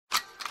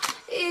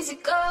easy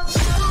go.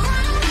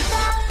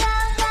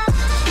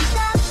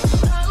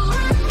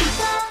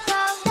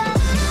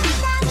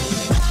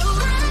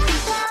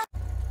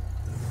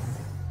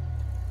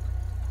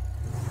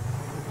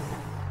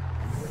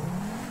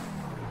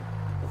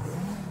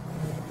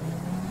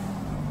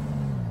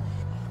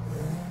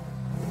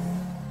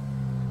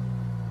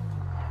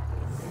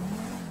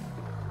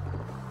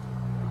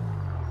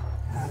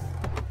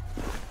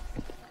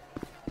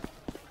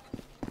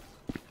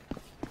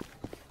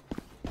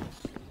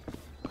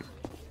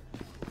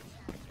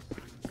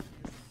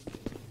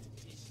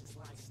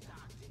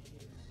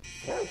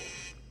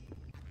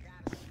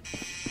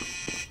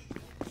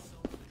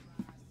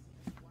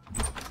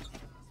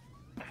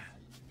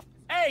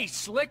 Hey,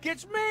 Slick,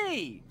 it's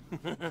me!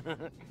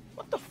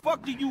 What the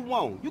fuck do you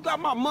want? You got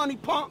my money,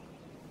 punk?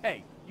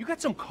 Hey, you got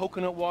some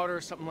coconut water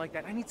or something like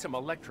that? I need some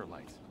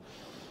electrolytes.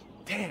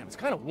 Damn, it's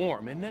kind of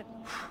warm, isn't it?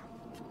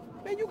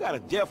 Man, you got a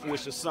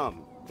Deathwish or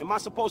something. Am I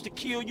supposed to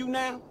kill you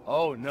now?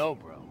 Oh, no,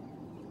 bro.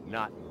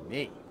 Not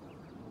me.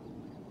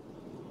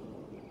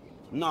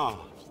 Nah.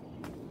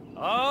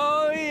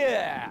 Oh,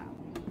 yeah!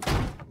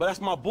 But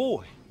that's my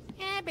boy.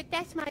 Yeah, but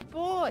that's my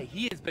boy.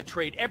 He has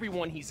betrayed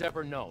everyone he's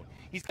ever known.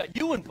 He's got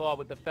you involved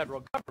with the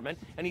federal government,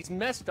 and he's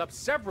messed up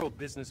several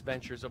business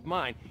ventures of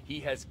mine. He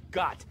has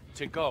got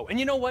to go. And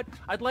you know what?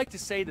 I'd like to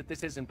say that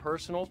this isn't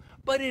personal,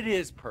 but it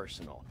is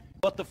personal.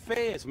 But the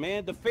feds,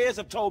 man, the feds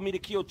have told me to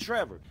kill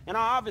Trevor, and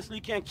I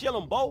obviously can't kill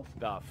them both.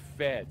 The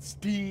feds,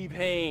 Steve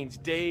Haynes,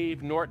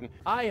 Dave Norton.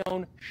 I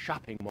own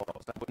shopping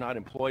malls. I would not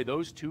employ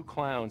those two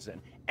clowns in.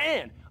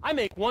 And I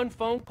make one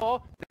phone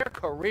call, their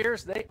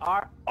careers, they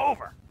are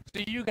over.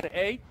 So you gonna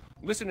A,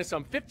 listen to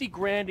some 50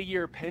 grand a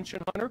year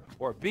pension hunter,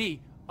 or B,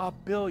 a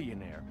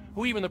billionaire,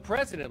 who even the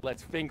president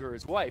lets finger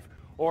his wife,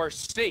 or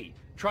C,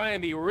 try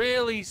and be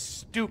really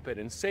stupid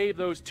and save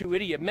those two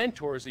idiot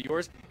mentors of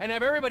yours and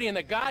have everybody in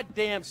the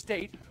goddamn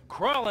state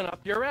crawling up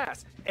your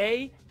ass.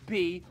 A,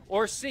 B,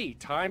 or C.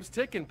 Time's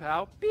ticking,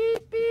 pal.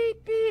 Beep,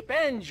 beep, beep.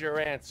 And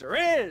your answer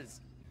is...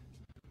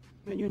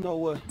 Man, you know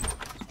what?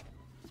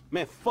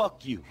 Man,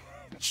 fuck you.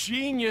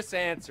 Genius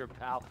answer,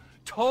 pal.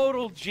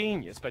 Total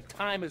genius, but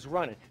time is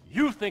running.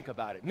 You think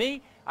about it.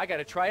 Me, I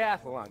got a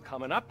triathlon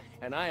coming up,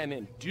 and I am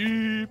in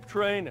deep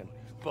training.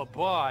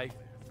 Bye-bye.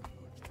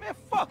 Man,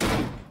 fuck you.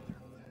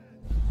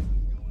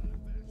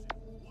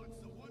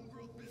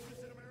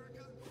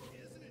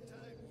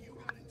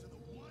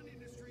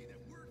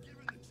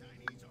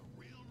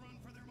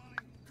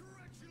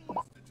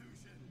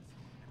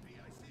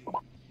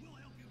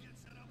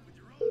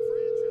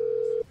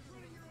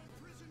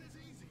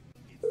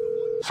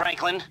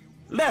 Franklin?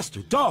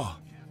 Lester, dawg.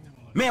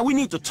 Man, we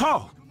need to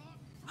talk.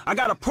 I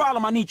got a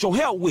problem I need your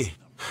help with.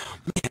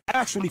 Man,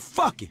 actually,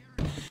 fuck it.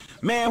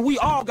 Man, we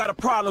all got a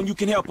problem you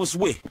can help us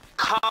with.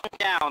 Calm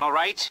down, all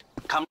right?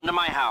 Come to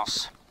my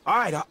house. All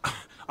right,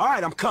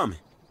 I'm coming.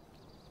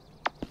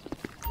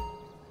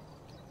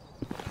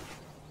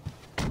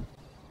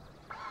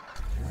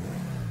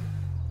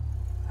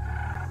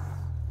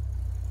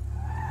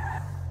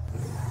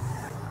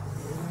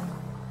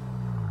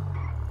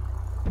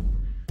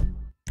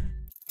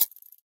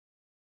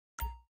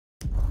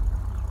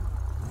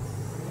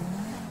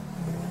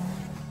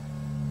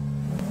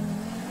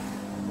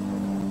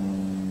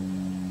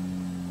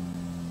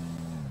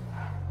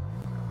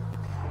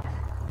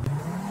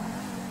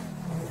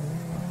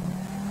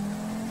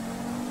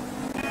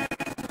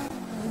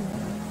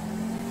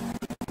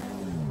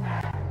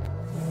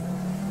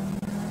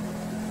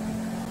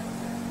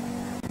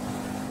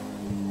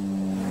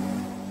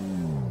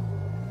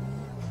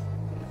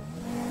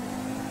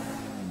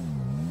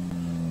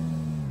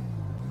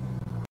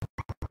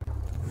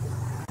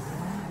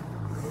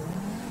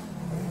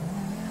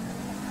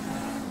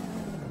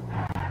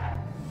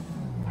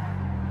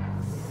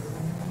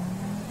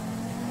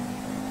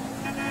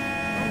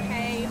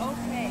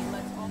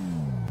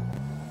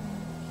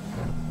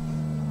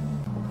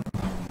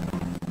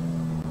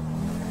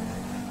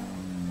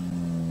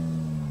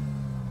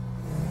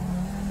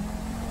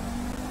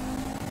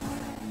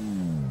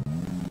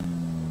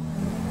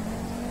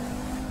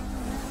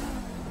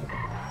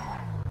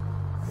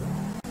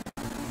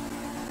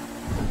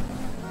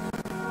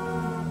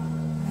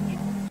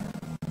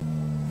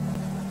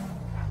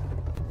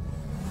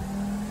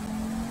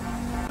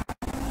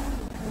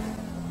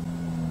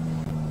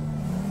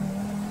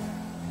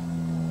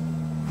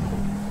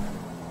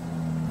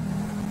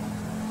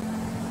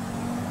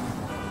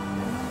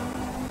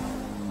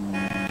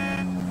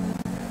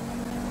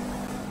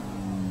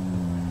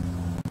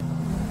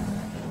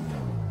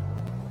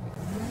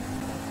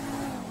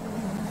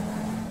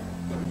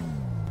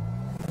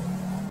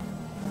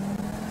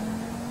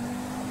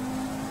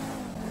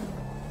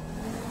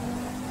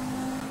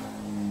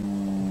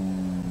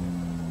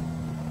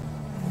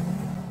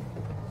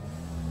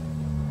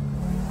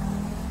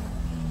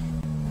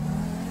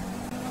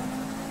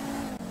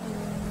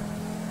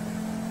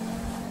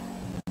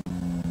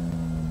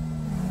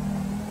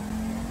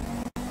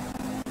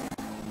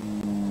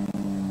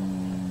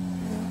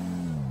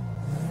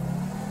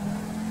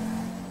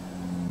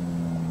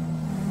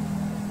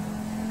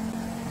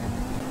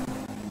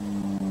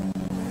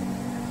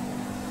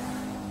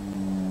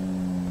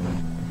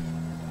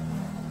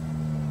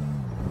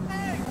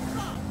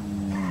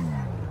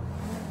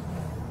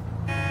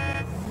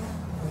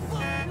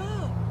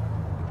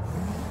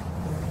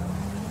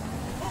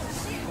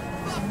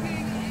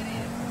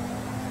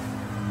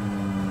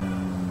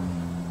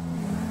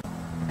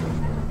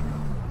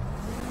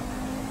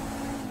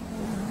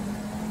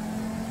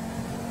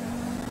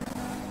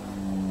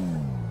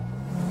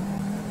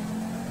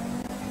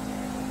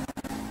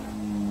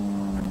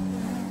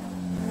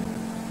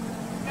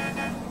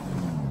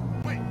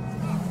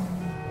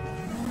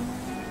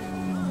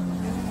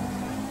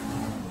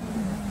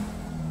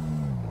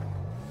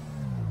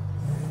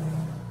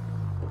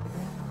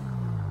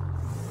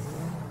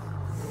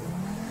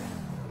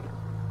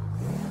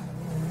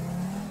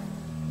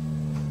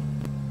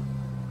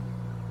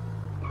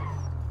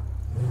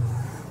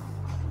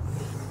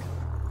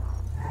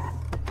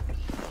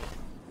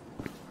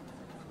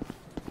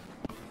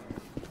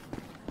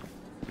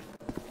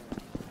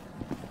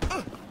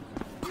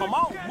 Come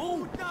on,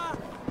 move.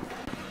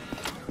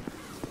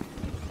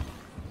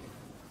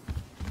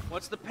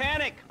 What's the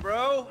panic,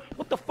 bro?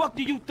 What the fuck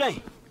do you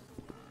think?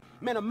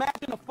 Man,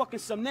 imagine a fucking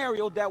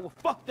scenario that will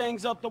fuck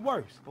things up the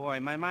worst. Boy,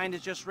 my mind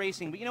is just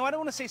racing. But you know, I don't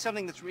want to say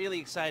something that's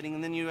really exciting,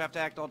 and then you have to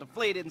act all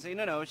deflated and say,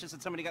 no, it's just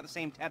that somebody got the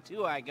same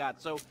tattoo I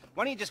got. So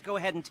why don't you just go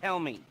ahead and tell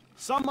me?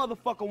 Some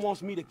motherfucker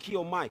wants me to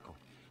kill Michael.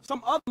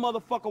 Some other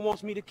motherfucker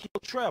wants me to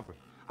kill Trevor.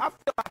 I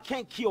feel I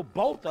can't kill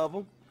both of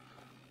them.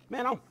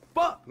 Man, I'm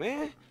fucked,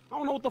 man. I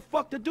don't know what the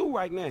fuck to do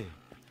right now.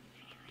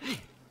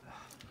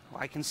 Well,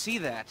 I can see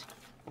that.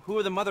 Who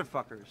are the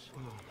motherfuckers?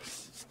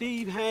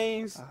 Steve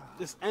Haynes,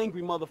 this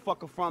angry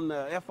motherfucker from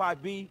the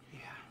FIB.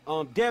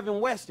 Devin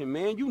Weston,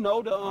 man. You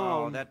know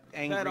the, that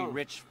angry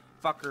rich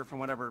fucker from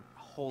whatever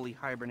hole he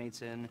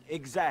hibernates in.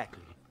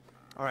 Exactly.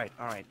 All right.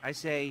 I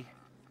say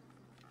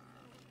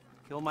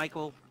kill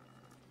Michael,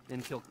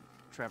 then kill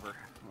Trevor.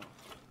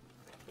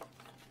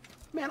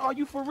 Man, are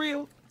you for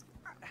real?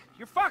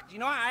 You're fucked, you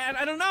know,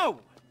 I don't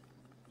know.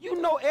 You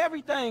know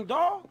everything,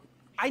 dawg.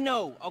 I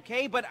know,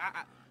 okay, but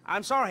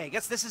I'm sorry, I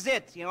guess this is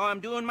it. You know, I'm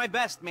doing my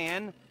best,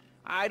 man.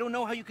 I don't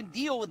know how you can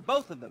deal with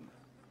both of them.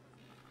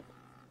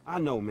 I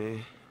know,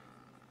 man.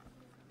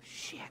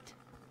 Shit.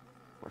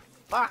 We're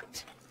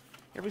fucked.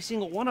 Every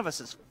single one of us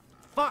is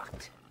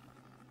fucked.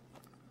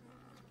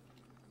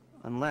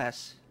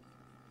 Unless...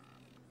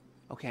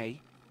 Okay,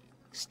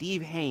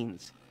 Steve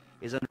Haynes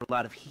is under a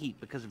lot of heat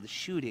because of the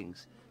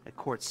shootings at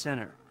Court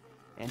Center.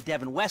 And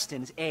Devin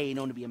Weston is A,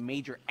 known to be a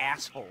major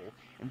asshole,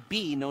 and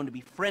B, known to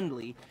be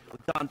friendly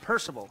with Don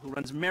Percival, who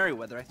runs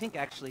Merriweather. I think,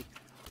 actually,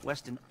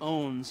 Weston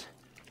owns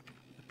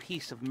a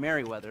piece of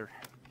Merriweather.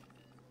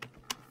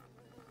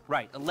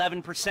 Right,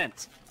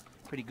 11%.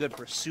 Pretty good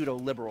for a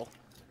pseudo-liberal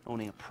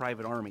owning a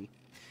private army.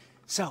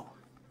 So,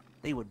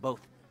 they would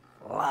both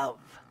love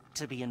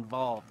to be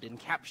involved in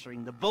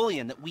capturing the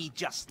bullion that we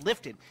just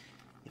lifted.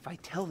 If I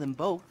tell them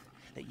both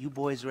that you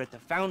boys are at the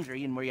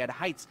foundry in Marietta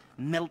Heights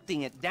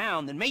melting it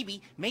down, then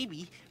maybe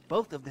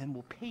both of them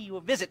will pay you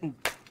a visit and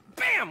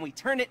bam, we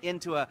turn it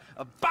into a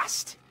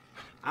bust.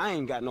 I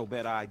ain't got no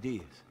better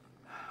ideas.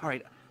 All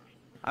right,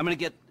 I'm gonna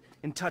get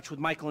in touch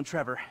with Michael and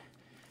Trevor.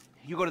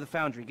 You go to the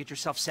foundry, get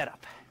yourself set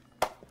up.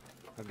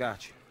 I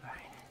got you. All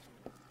right.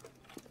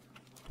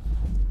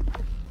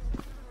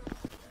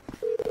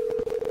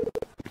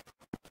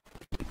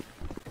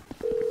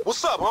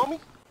 What's up, homie?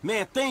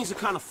 Man, things are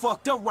kind of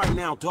fucked up right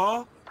now,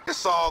 dawg.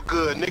 It's all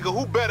good, nigga.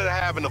 Who better to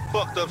have in a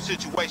fucked up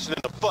situation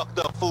than a fucked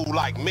up fool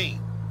like me?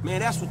 Man,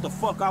 that's what the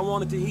fuck I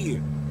wanted to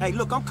hear. Hey,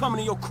 look, I'm coming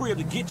to your crib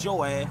to get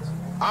your ass.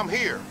 I'm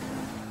here.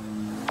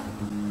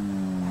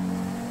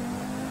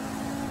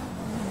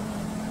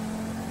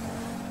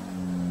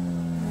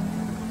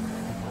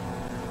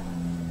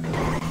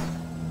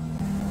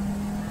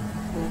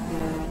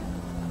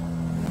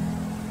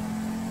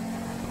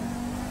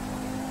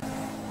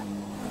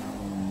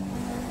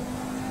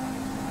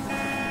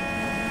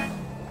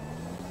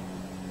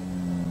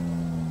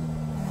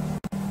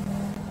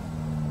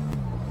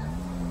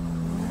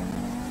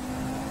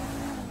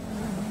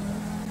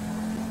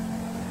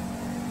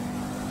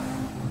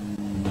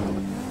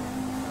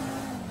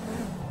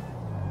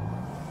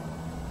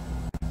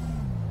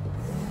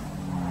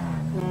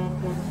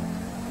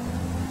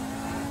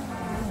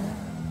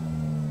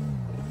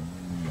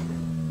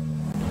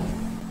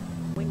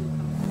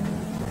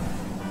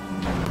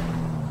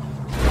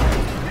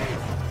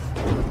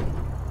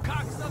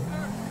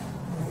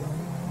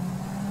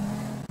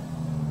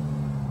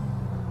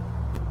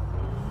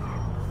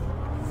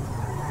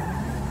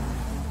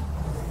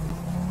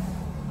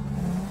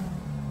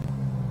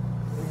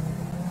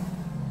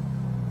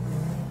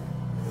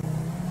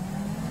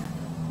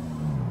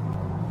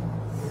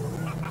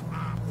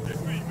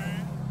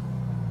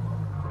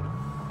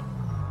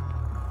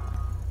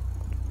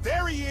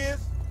 There he is.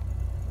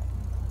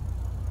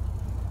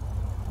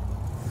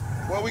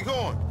 Where we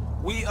going?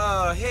 We,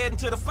 heading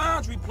to the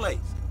foundry place.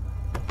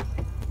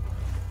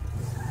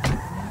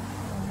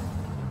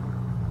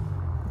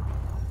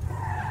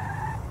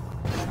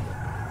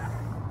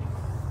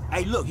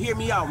 Hey, look, hear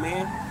me out,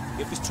 man.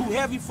 If it's too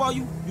heavy for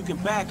you, you can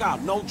back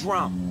out, no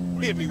drama.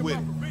 Hit me with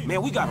it.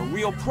 Man, we got a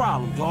real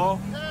problem,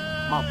 dawg.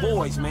 My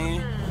boys,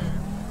 man.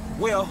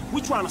 Well, we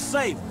trying to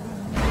save them.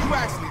 You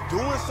actually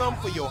doing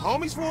something for your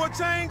homies for a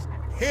change?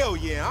 Hell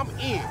yeah, I'm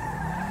in.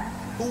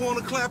 Who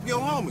wanna clap your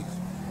homies?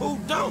 Who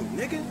don't,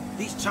 nigga?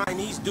 These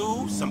Chinese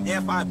dudes, some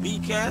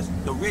FIB cats,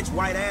 the rich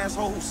white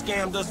asshole who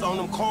scammed us on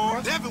them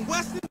cars. Devin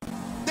Weston?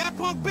 That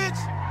punk bitch?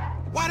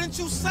 Why didn't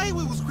you say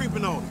we was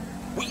creeping on him?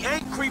 We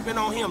ain't creeping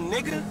on him,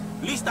 nigga.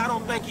 At least I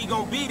don't think he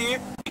gonna be there.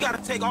 We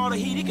gotta take all the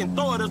heat he can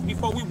throw at us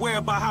before we worry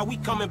about how we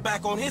coming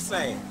back on his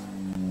ass.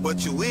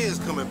 But you is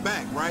coming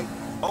back, right?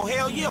 Oh,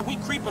 hell yeah, we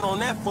creeping on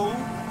that fool.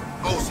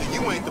 Oh, so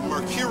you ain't the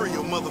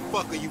mercurial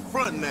motherfucker you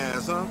frontin'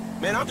 as, huh?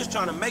 Man, I'm just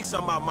trying to make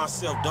something out of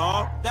myself,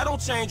 dawg. That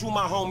don't change who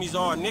my homies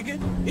are,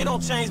 nigga. It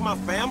don't change my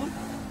family.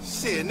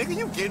 Shit, nigga,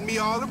 you getting me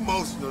all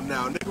emotional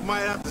now. Nigga might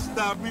have to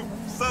stop me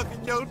from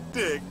sucking your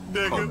dick,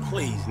 nigga. Oh,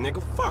 please,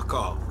 nigga, fuck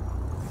off.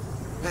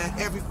 Man,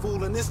 every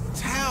fool in this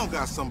town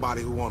got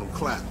somebody who want them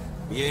clapped.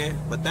 Yeah,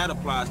 but that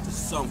applies to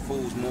some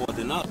fools more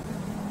than others.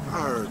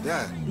 I heard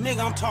that.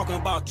 Nigga, I'm talking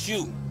about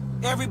you.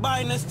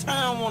 Everybody in this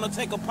town wanna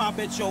take a pop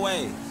at your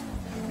ass.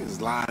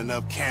 Niggas lining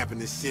up, camping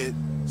and shit,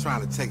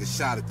 trying to take a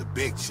shot at the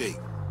big chick.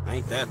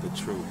 Ain't that the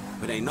truth?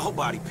 But ain't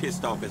nobody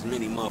pissed off as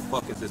many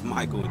motherfuckers as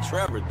Michael and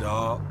Trevor,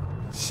 dawg.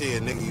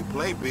 Shit, nigga, you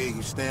play big,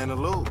 you stand to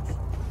lose.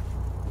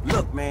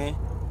 Look, man,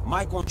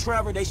 Michael and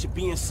Trevor, they should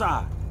be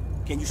inside.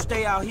 Can you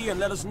stay out here and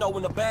let us know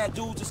when the bad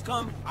dudes is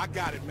coming? I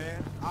got it,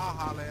 man. I'll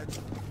holler at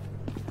you.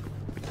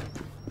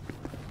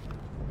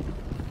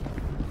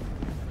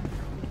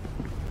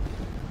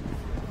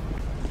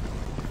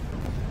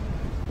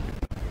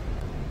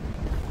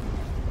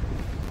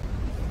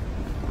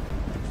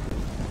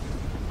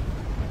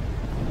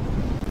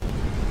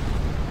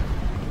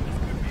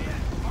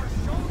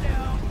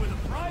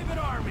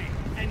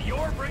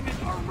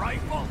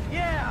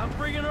 Yeah, I'm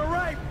bringing a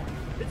rifle.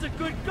 It's a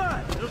good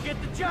gun. It'll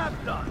get the job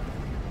done.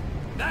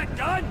 That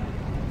gun?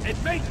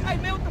 It makes... Hey,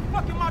 man, what the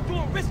fuck am I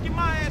doing risking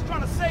my ass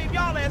trying to save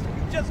y'all ass when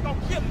you just gonna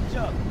kill each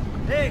other?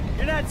 Hey,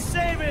 you're not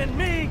saving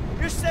me.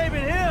 You're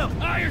saving him.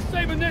 Ah, you're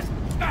saving this...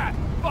 Ah,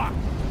 fuck.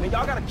 Man,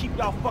 y'all gotta keep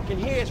y'all fucking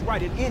heads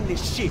right and end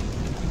this shit.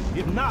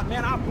 If not,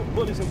 man, I'll put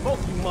bullets in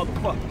both you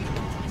motherfuckers.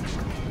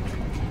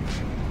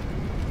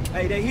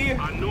 Hey, they here?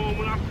 I know them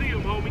when I see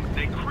them, homie.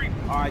 They creep.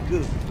 All right,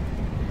 good.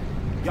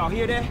 Y'all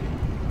hear that?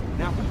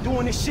 Now, if we're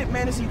doing this shit,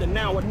 man, it's either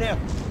now or never.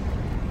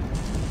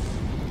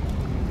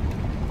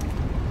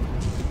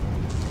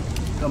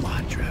 Come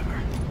on,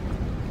 Trevor.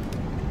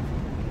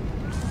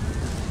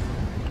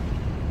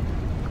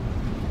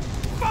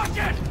 Fuck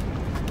it!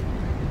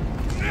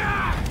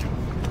 Ah!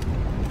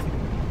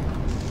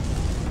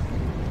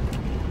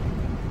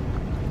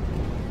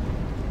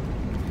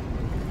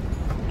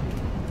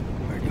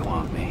 Where do you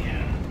want me?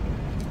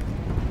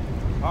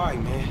 All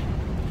right, man.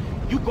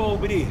 You go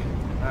over there.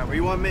 All right, where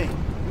you want me?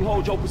 You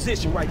hold your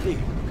position right there.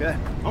 Okay.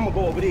 I'm gonna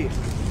go over there.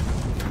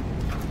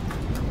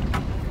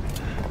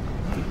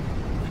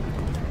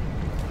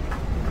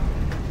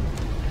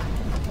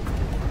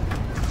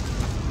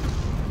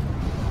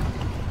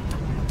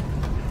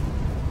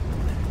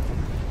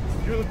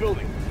 You're in the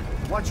building.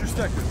 Watch your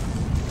sector.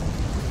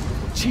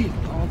 Chill,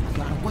 dog. You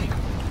gotta wait.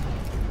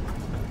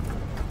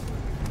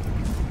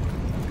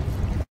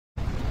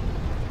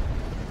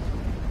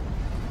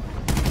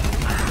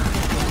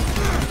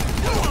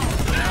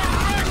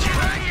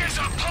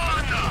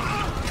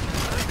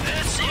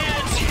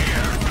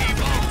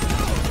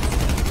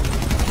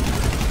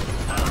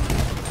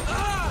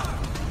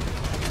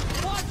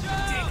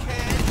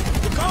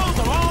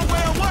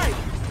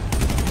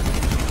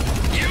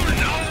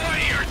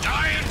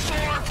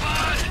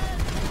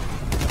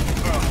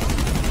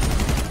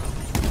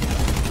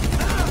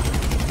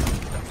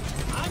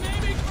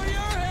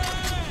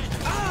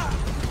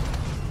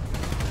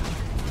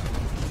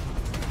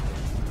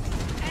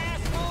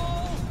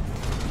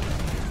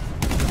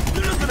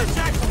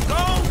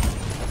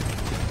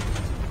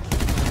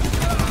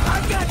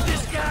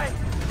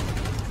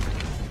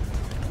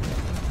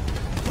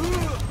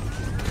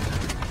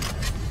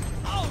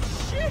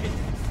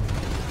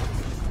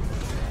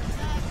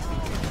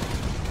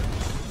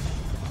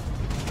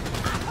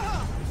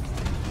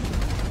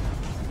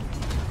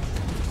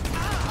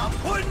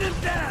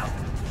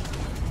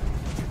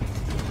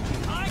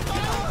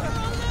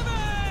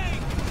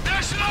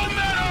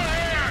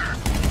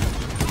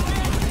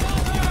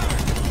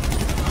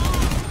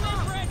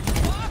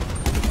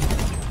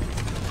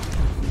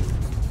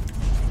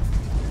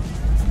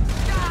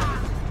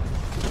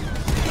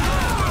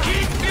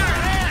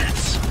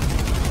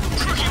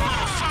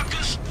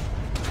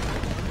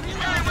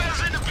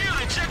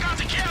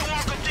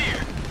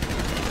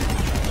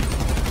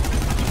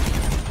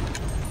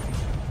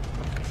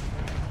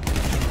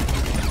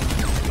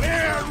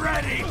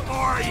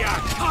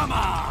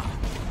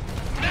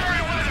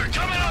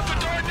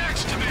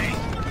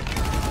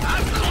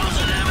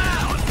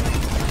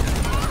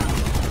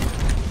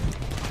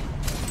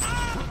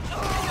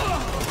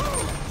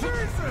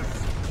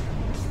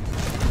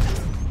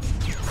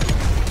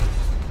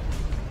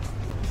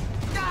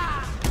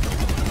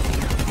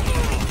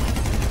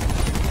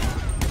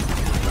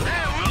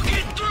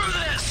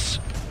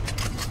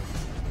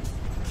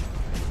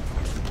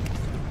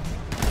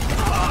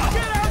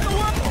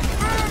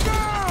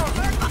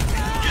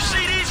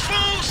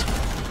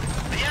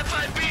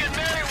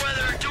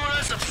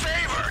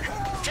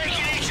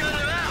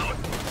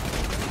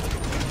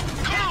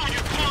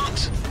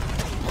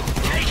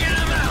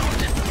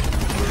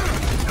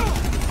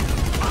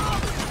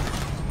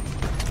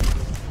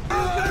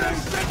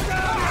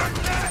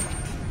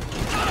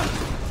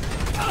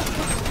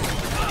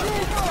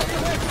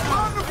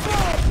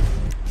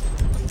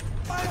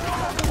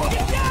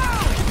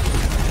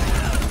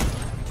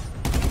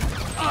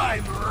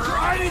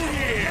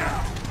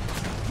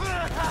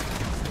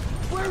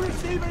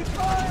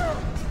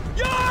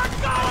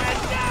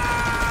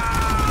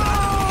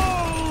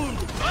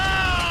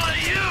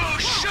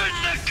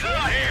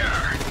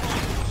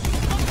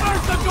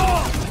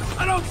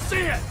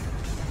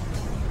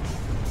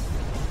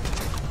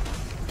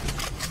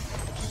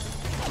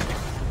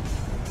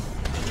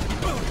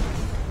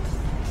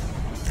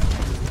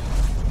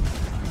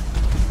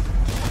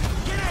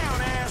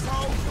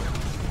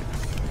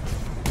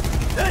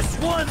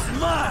 one's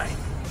mine!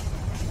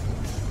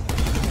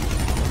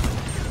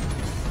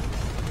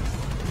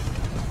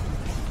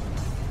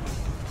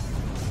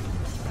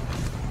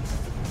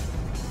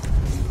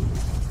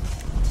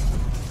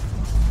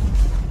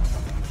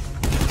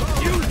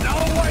 You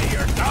know what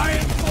you're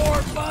dying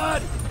for,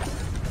 bud?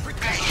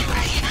 Hey,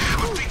 I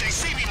think they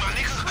see me, my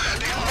nigga.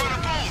 They don't run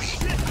up on me.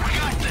 I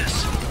got this.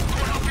 Go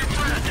help your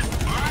friend.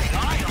 All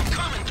right, I'm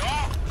coming,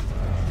 dawg.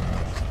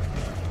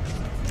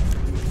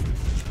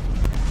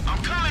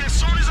 I'm coming as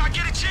soon as I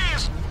get a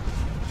chance.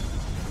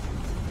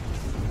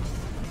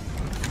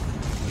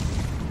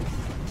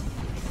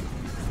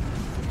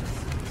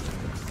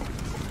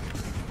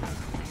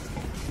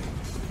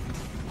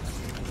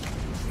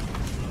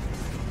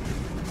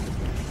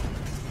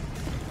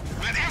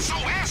 Man,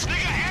 SOS,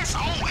 nigga,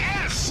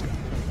 SOS.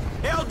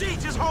 LD,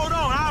 just hold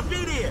on. I'll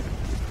be there.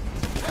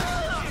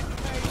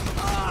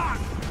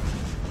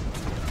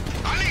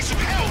 I need some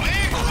help,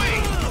 man,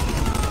 quick.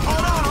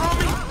 Hold on,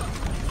 homie.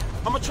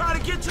 I'ma try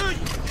to get to you.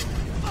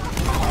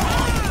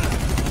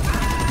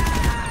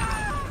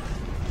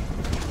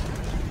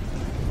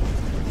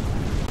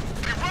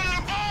 They running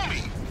up on me.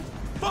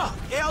 Fuck,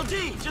 LD,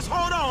 just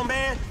hold on,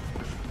 man.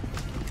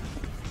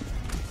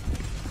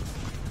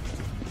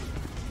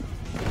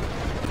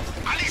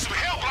 I need some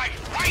help, like,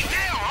 right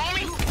now,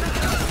 homie.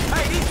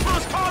 Hey, these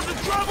punks causing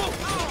trouble.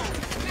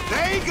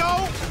 There you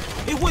go.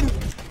 It wouldn't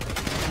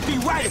be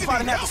right if I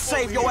didn't have to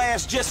save your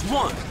ass just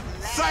once.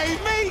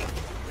 Save me?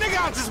 Nigga,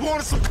 I just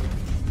wanted some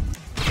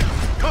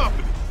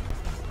company.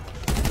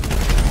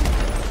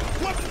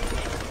 What?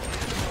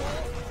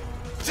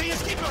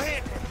 Just keep your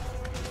hand.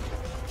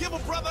 Give a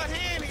brother a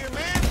hand here,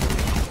 man.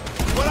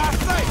 What I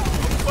say?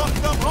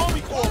 Fucked up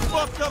homie for a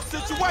fucked up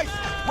situation.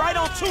 Right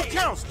on 2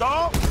 counts,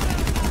 dawg.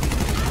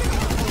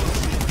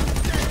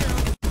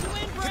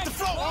 Hit the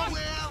floor, homie.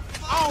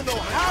 I don't know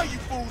how you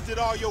fools did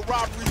all your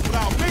robberies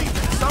without me.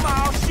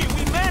 Somehow, shit,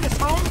 we managed,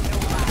 homie.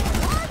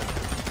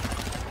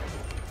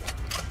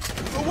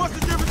 So what's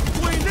the difference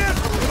between this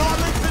and our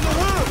links in the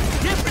hood?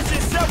 Difference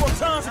is several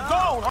tons of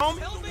gold,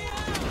 homie.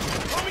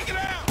 Homie, get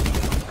out!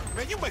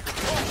 Man, you make a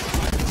call.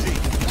 Gee.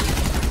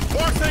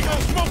 Boss ain't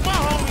gonna smoke my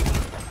homie.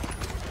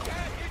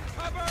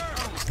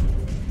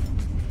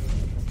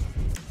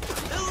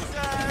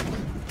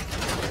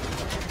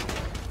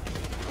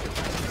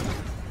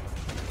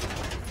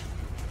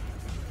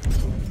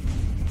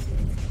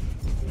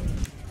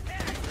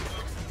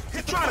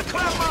 You trying to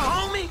clap my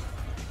homie?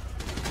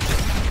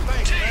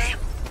 Thanks, man.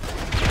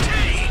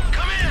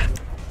 Come in!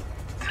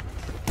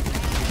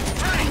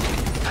 Frank,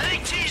 I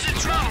think T's in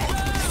trouble.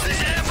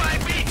 There's an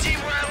FIB team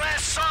where I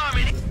last saw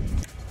him and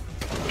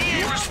he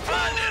ain't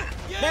responding.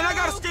 Man, I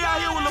gotta stay out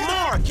here with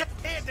Lamar.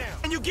 Head down.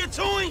 Can you get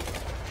to him?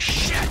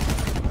 Shit!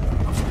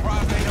 I'm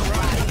surprised they ain't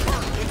around the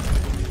park.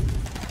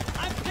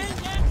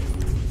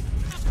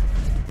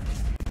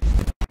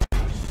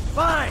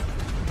 Fine!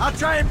 I'll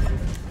try and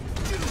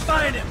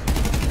find him!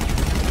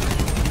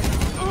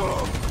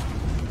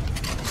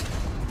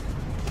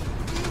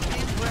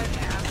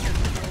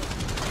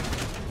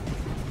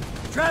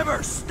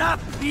 Trevor, stop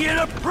being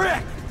a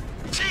prick!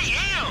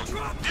 TM!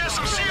 There's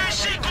some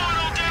serious shit going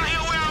on down here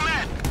where I'm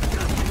at.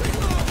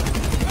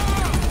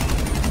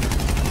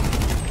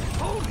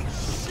 Holy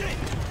shit!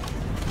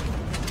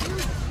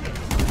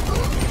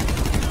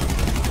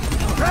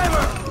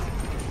 Trevor!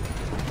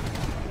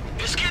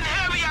 It's getting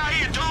heavy out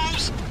here,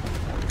 dudes.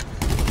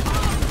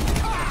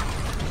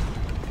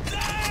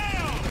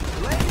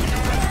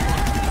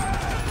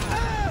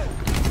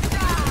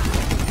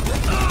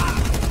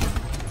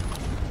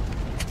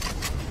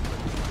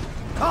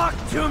 Talk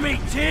to me,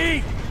 T!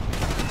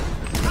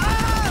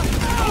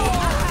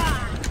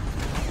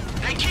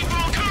 They keep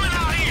on coming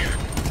out here.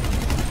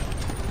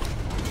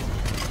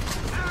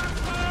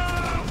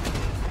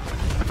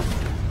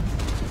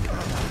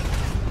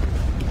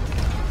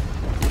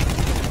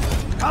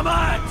 Come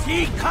on,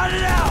 T! Cut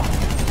it out!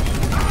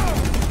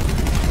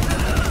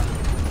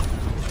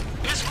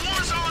 It's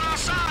war zone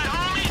outside,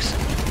 homies.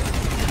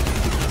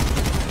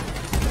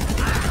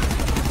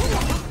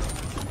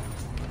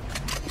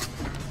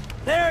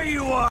 There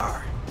you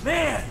are!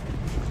 Man,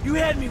 you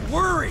had me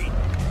worried!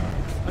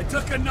 I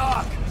took a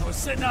knock. I was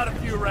sitting out a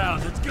few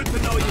rounds. It's good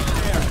to know you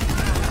care.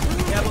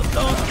 Yeah, well,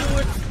 don't do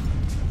it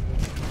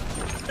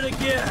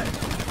again.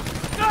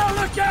 No,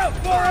 look out!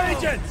 More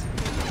agents!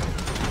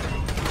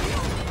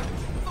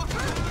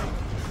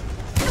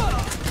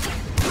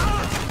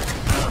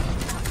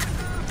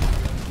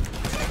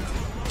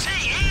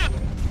 TM!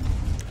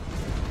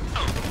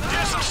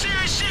 There's some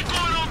serious shit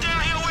going on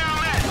down here where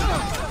I'm at.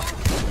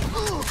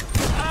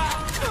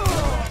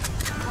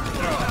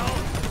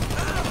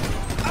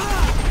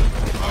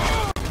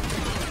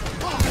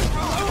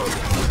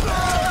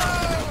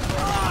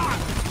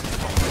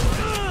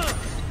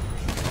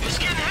 It's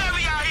getting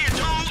heavy out here,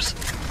 dudes.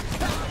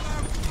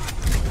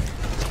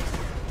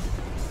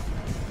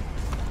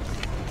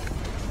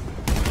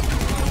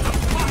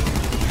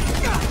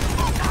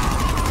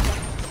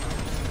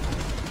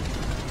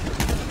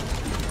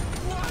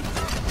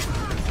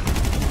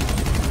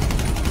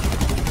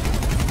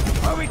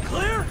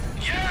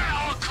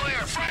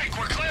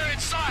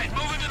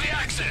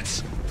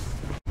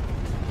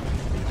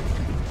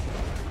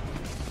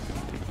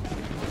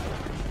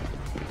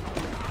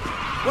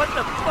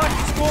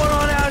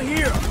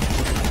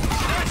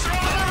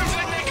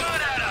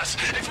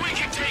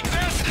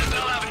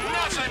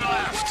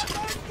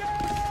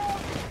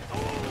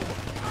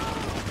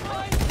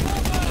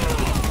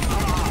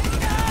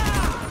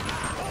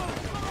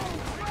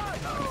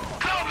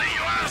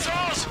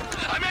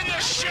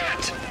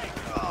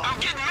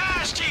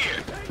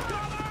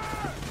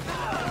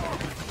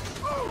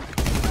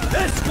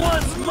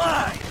 one's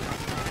mine!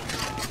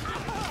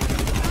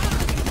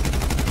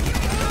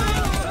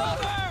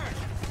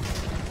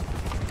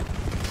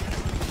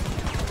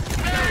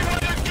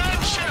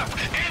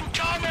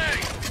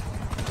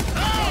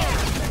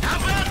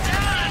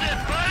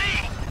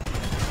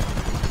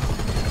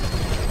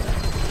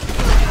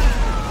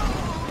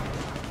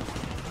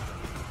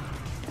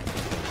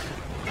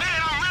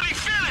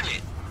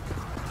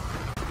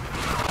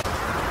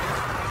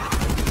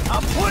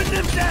 Putting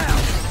him down!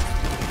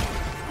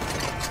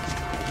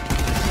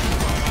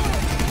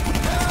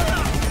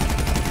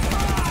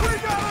 We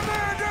got a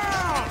man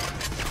down!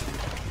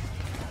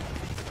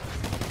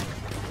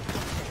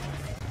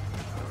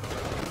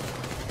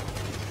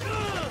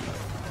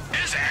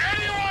 Is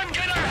anyone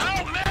gonna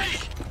help me?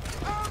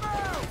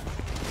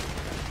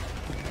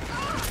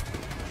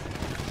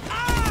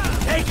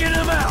 Taking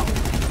him out!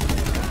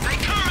 They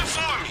coming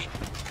for me!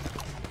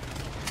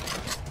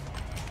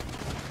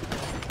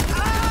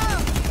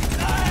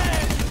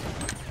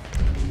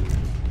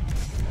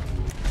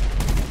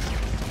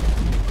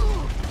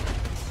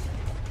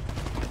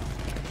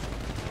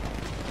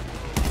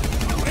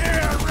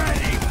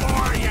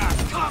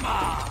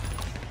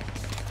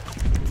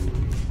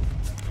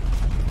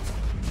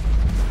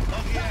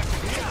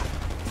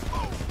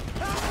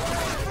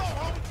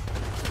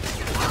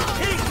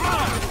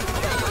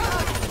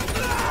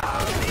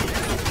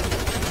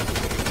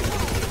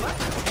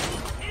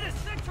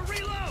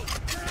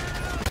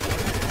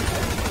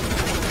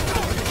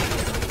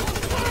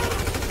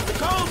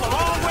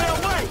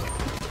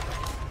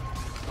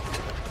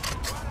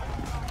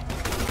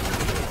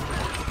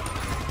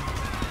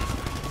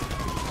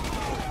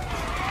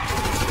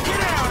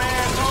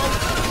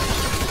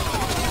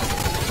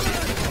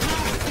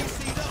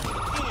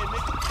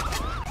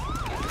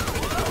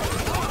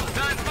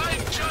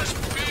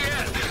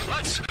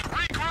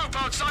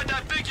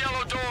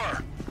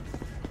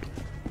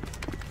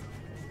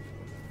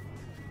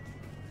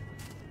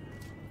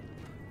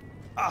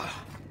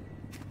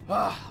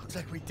 Looks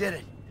like we did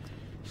it.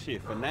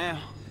 Shit, for now.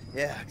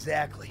 Yeah,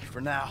 exactly,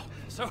 for now.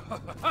 So,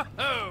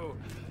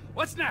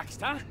 what's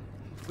next, huh?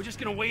 We're just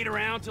gonna wait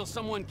around till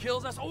someone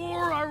kills us,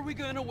 or are we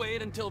gonna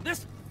wait until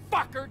this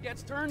fucker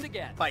gets turned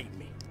again? Fight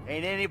me.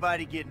 Ain't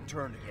anybody getting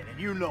turned again, and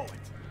you know it.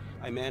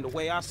 Hey, man, the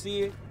way I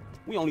see it,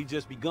 we only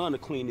just begun to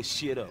clean this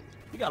shit up.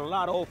 We got a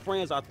lot of old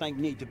friends I think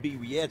need to be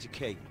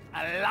re-educated.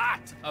 A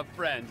lot of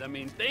friends. I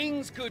mean,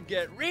 things could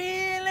get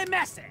really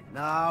messy.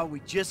 No,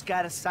 we just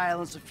gotta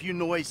silence a few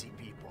noisy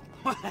people.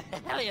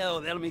 Hell yeah,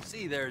 let me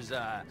see. There's,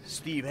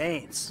 Steve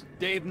Haynes.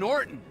 Dave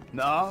Norton.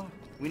 No,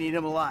 we need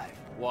him alive.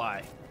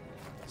 Why?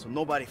 So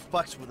nobody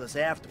fucks with us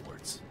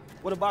afterwards.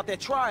 What about that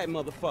Trải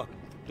motherfucker?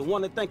 The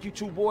one that think you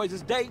two boys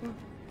is dating?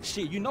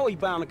 Shit, you know he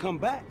bound to come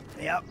back.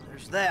 Yep,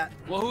 there's that.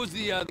 Well, who's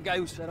the guy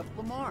who set up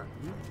Lamar?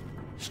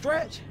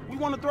 Stretch, we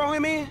want to throw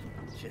him in?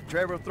 Shit,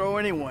 Trevor will throw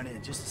anyone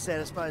in just to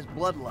satisfy his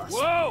bloodlust.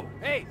 Whoa!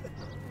 Hey!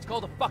 It's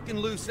called a fucking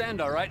loose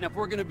end, all right? And if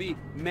we're gonna be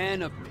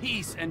men of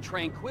peace and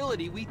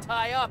tranquility, we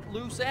tie up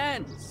loose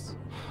ends.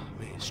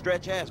 Man,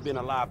 Stretch has been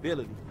a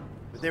liability.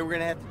 But they were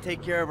gonna have to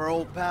take care of our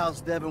old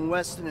pals Devin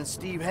Weston and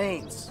Steve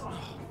Haynes.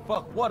 Oh,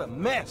 fuck, what a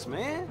mess,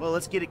 man. Well,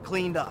 let's get it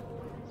cleaned up.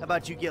 How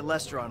about you get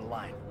Lester on the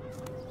line?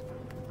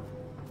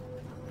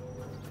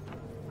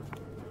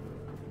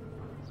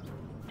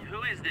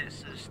 Who is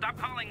this? Stop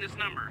calling this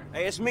number.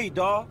 Hey, it's me,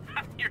 dawg.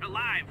 You're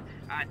alive.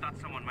 I thought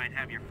someone might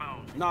have your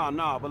phone.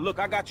 Nah, but look,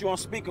 I got you on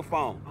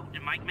speakerphone. Oh,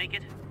 did Mike make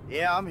it?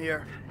 Yeah, I'm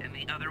here. And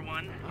the other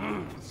one?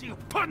 See you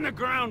putting the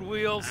ground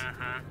wheels.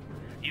 Uh-huh.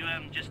 You,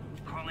 just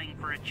calling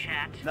for a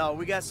chat? No,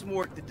 we got some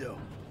work to do.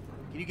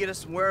 Can you get us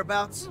some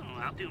whereabouts? Oh,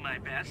 I'll do my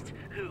best.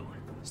 Who?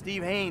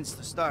 Steve Haynes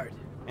to start.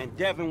 And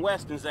Devin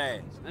Weston's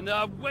ass. And,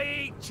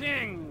 Wei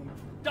Cheng.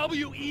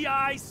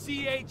 W-E-I-C-H-E-N-G.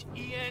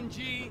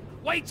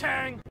 Wei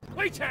Cheng.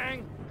 Wei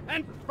Cheng.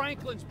 And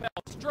Franklin's pal,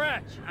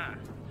 Stretch. Huh.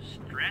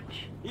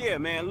 Stretch? Yeah,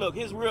 man, look,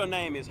 his real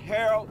name is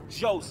Harold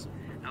Joseph.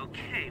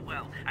 Okay,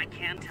 well, I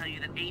can tell you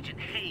that Agent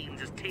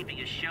Haynes is taping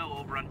a show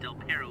over on Del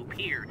Perro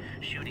Pier.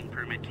 Shooting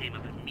permit came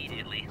up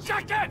immediately.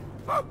 Shut it!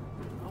 I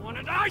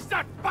wanted to ice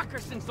that fucker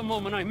since the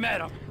moment I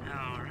met him.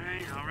 All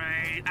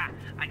right. Ah,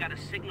 I got a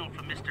signal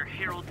from Mr.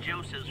 Harold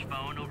Joseph's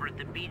phone over at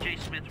the B.J.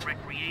 Smith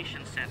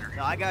Recreation Center.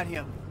 No, I got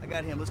him.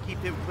 Let's keep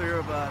him clear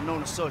of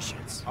known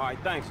associates. All right,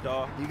 thanks,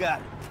 dawg. You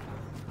got it.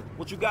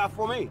 What you got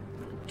for me?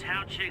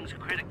 Tao Ching's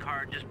credit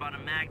card just bought a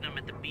Magnum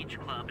at the beach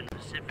club in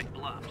Pacific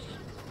Bluffs.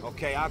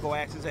 Okay, I'll go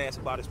ask his ass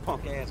about his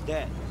punk-ass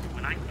dad.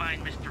 When I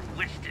find Mr.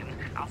 Weston,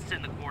 I'll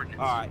send the coordinates.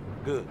 All right,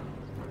 good.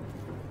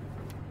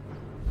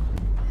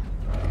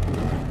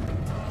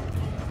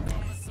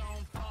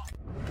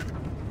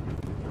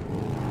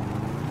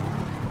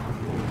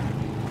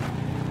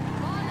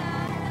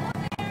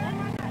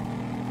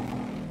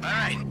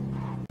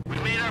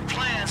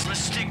 Let's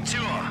stick to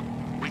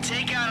them. We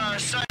take out our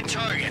assigned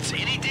targets.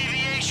 Any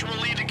deviation will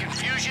lead to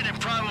confusion and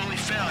probably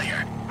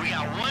failure. We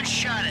got one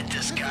shot at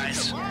this,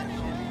 guys. All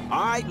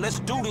right, let's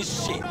do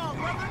this shit.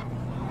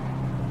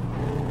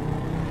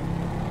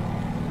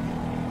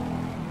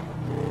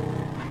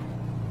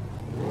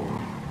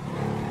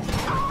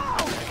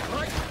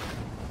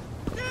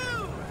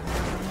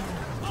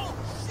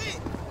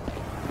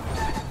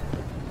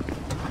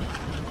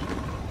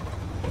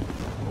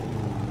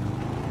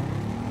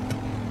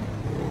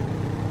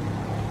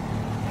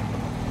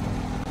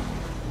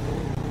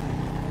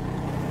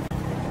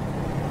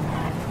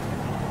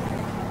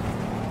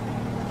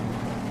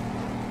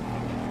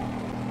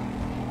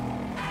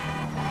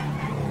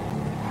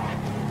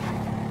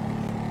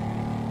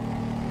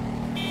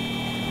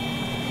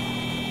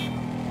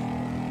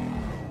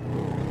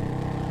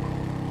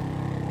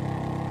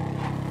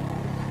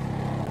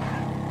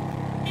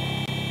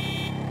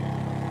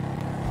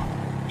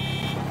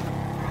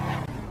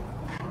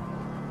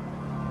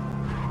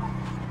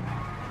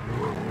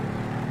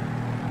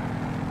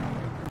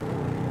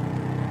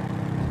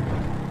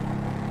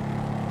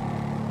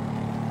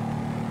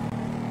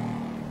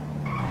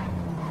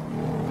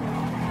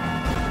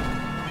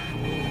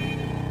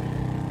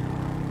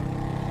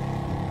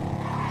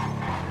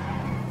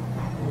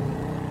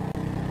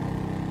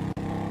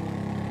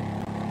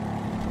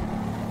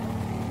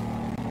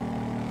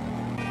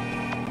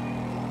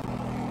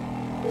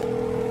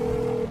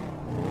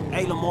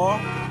 Hey, Lamar,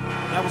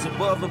 that was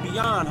above and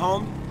beyond,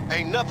 homie.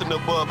 Ain't nothing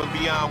above and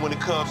beyond when it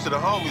comes to the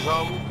homies,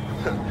 homie.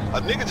 A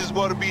nigga just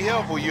want to be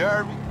helpful, you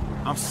heard me?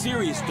 I'm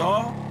serious,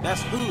 dawg.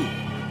 That's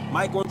hood.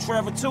 Michael and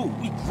Trevor, too.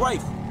 We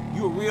grateful.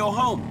 You a real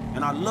homie,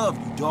 and I love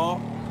you,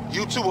 dawg.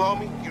 You too,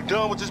 homie. You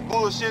done with this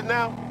bullshit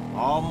now?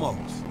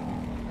 Almost.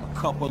 A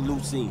couple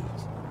loose ends.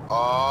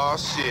 Aw,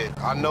 shit.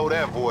 I know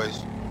that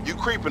voice. You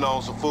creeping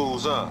on some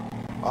fools, huh?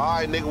 All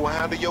right, nigga, we'll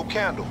handle your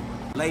candle.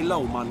 Lay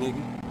low, my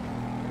nigga.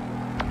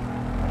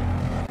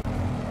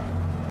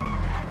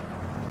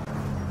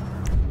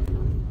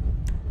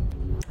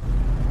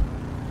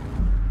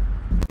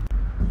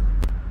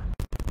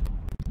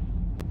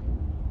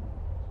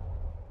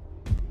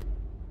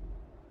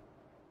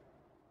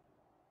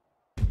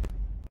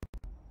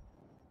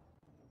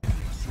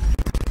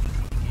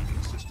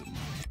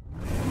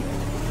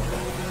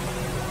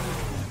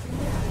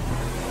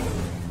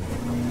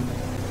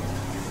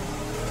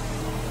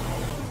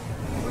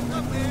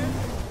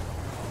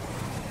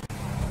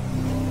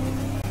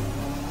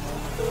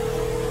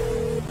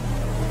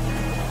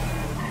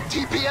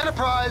 TP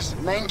Enterprise,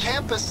 main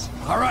campus.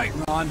 All right,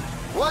 Ron.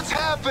 What's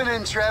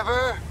happening,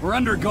 Trevor? We're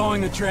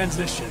undergoing a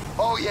transition.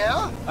 Oh,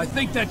 yeah? I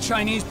think that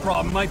Chinese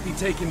problem might be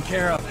taken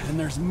care of, and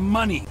there's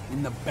money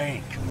in the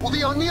bank. Well,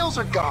 the O'Neills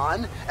are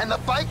gone, and the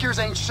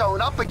bikers ain't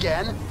showing up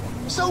again.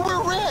 So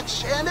we're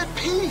rich and at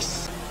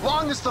peace.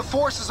 Long as the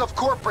forces of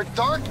corporate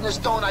darkness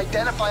don't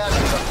identify us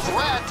as a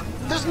threat,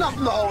 there's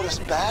nothing to hold us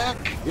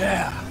back.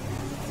 Yeah.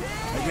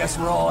 I guess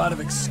we're all out of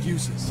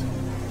excuses.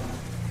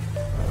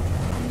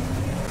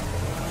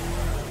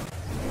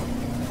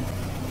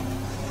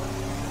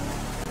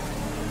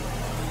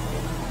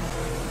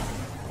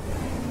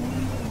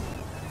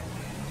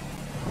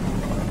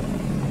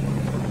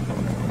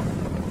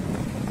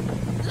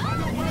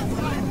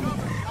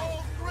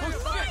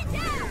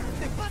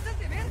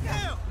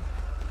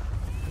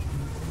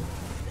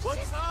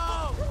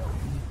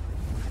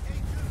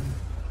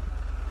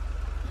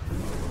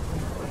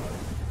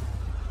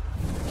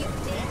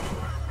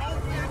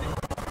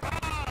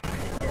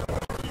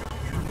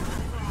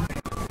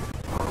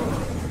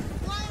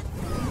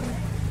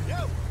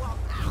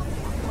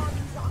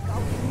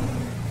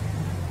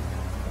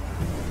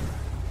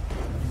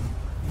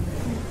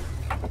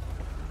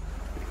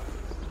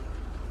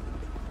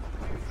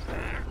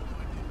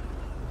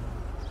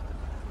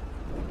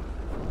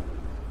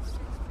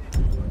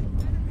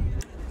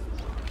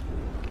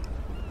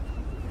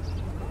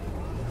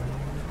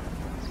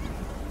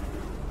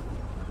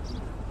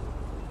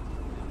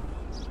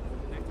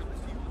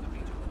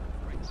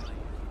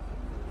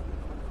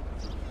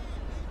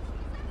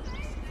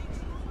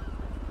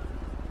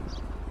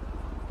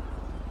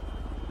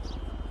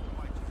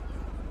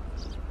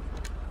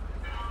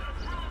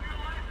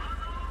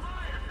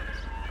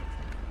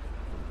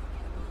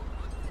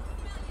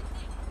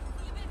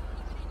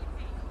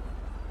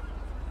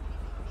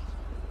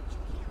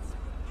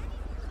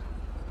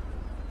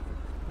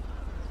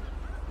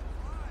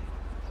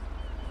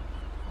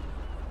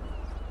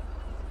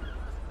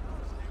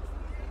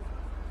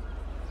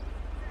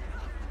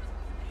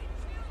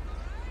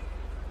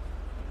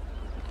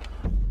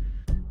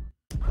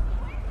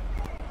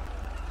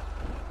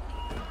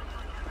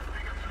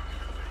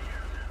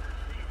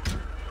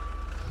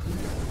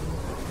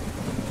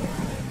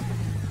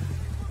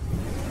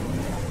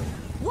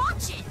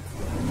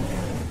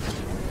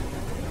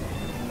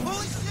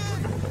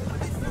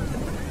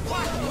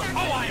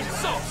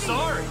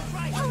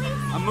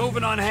 I'm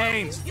moving on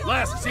Haynes.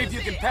 Les, see if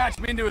you can patch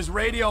me into his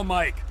radio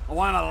mic. I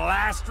want a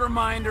last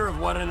reminder of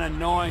what an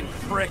annoying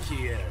prick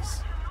he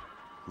is.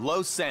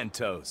 Los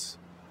Santos.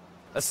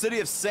 A city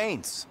of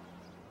saints.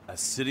 A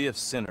city of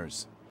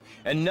sinners.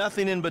 And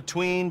nothing in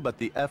between but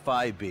the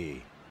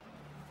FIB.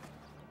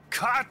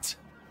 Cut!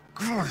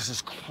 Grr, this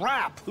is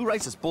crap! Who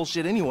writes this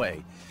bullshit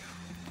anyway?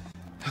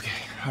 Okay,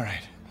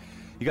 alright.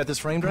 You got this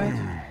framed right?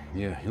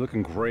 Yeah, you're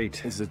looking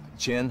great. Is the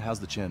chin? How's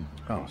the chin?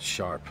 Oh,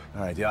 sharp.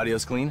 Alright, the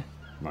audio's clean?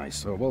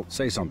 Nice. Well,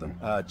 say something.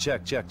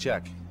 Check.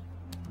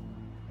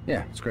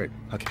 Yeah, it's great.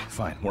 Okay,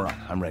 fine. We're on.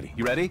 I'm ready.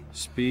 You ready?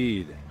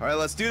 Speed. All right,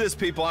 let's do this,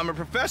 people. I'm a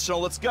professional.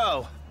 Let's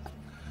go.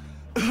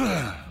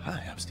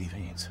 Hi, I'm Steve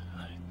Haynes.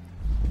 Hi.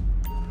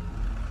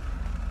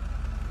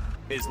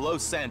 Is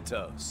Los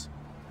Santos.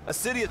 A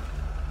city of...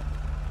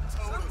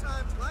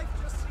 Sometimes life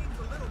just seems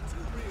a little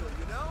too real,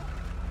 you know?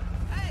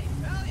 Hey,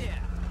 hell yeah!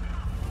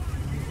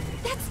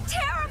 That's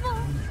terrible!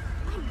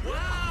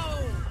 Wow!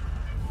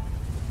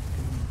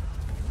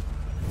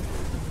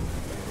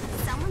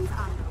 Someone's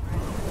on the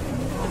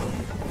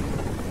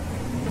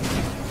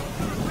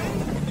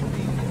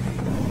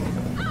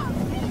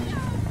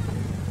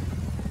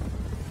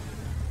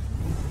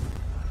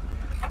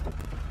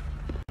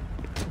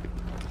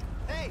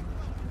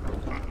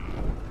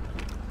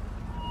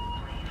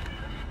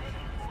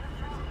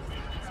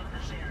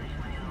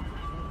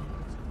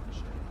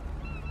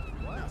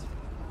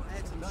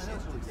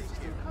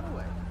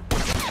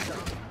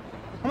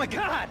my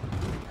God!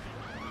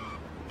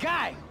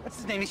 Guy! What's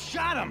his name? He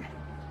shot him!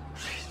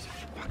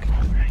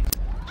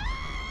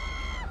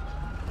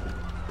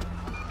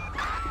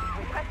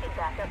 Requesting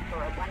backup for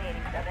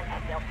 187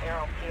 at Del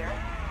Perro Pier.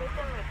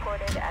 System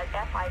reported as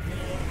FIB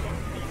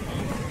agent CT.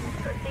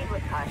 Proceed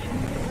with caution.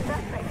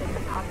 Suspect is a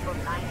possible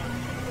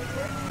 918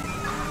 figure.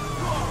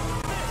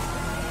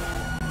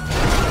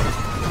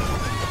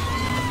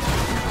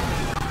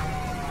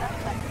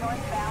 Suspect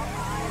northbound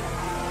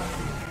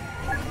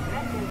on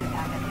Redwood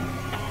Avenue.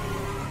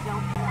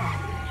 Don't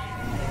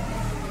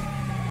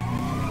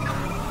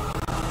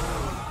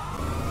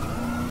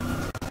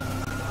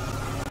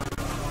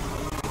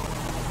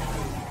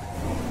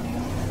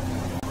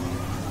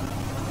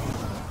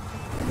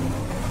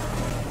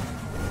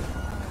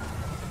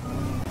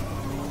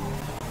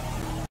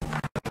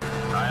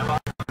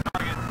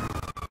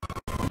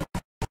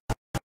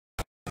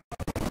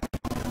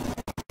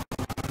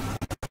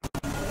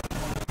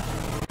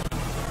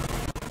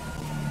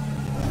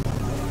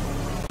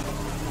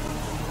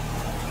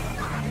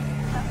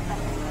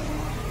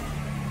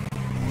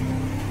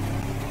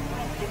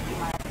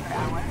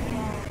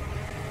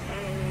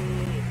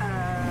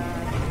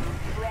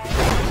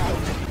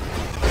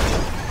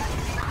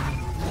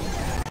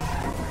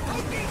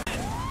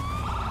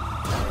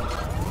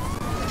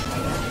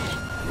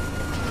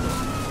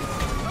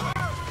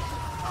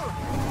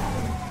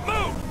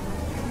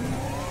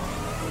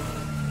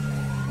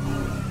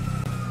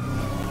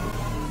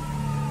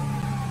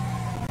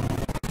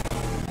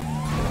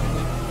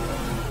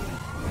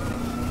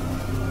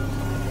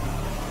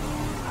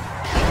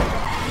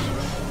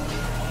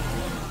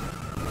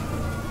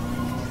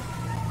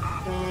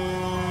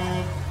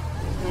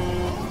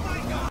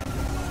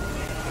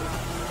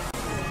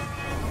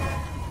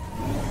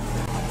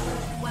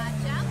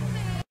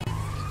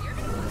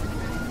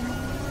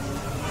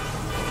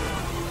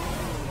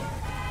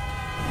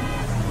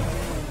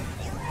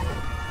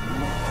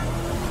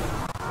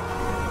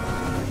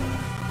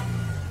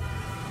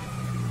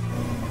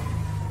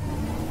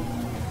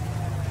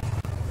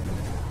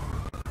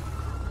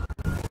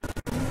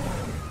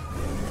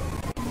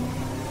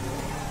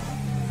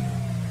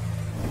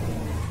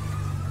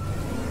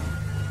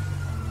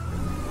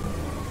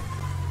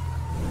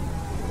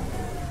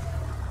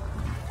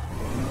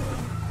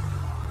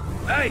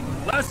Hey,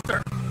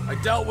 Lester! I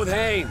dealt with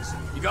Haynes.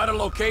 You got a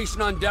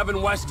location on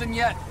Devin Weston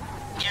yet?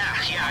 Yeah,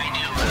 I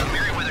do.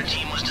 Merriweather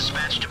team was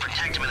dispatched to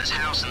protect him in his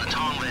house in the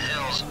Tongva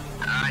Hills.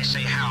 I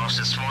say house,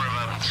 it's more of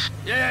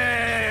a...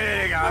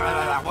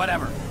 Yeah,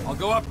 whatever. I'll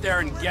go up there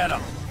and get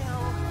him.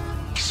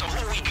 So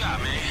who we got,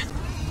 man?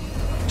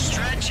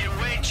 Stretch and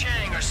Wei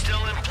Chang are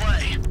still in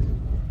play.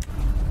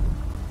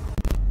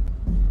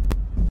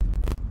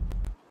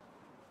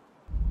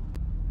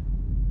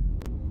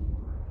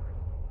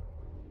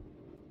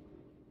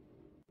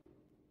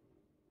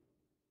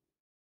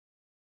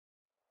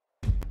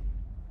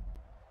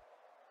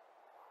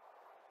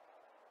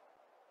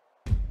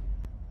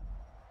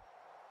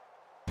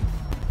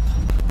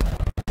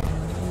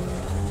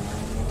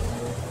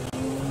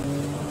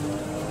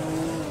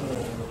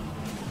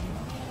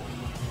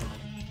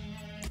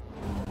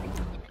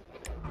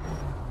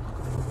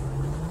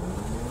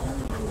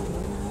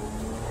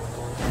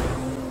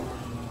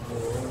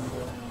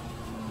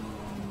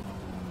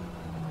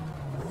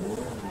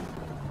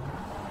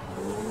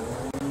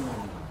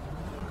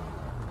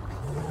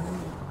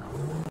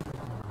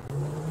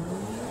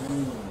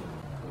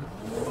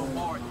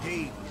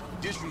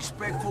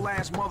 Disrespectful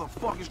ass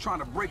motherfuckers trying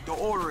to break the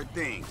order of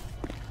things.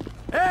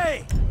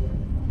 Hey!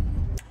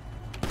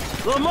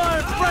 Lamar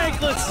and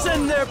Franklin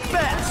send their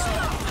best!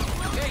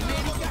 Hey,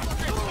 man, he got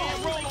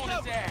roll on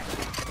his ass.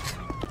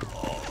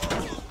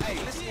 Hey,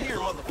 listen here,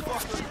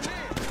 motherfucker.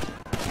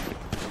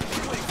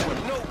 You ain't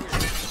going nowhere.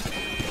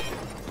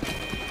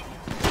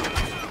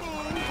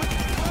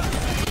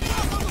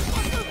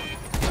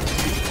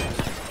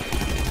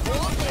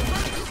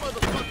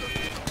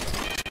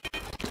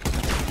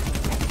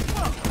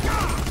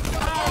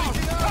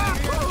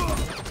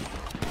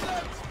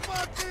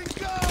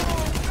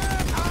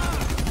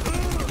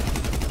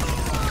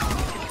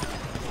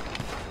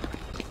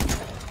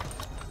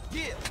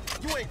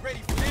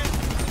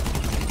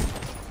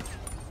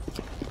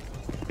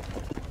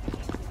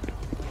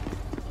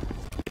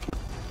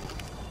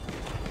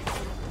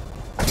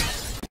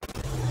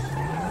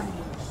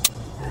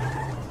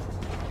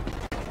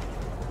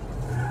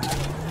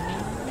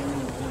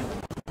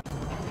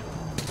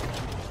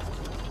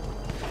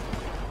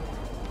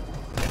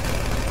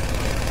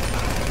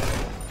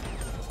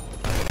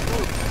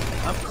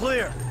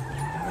 Clear.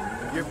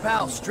 Your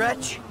pal,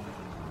 Stretch?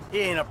 He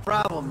ain't a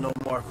problem no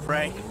more,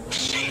 Frank.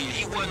 Shit,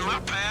 he wasn't my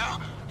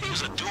pal. He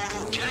was a dude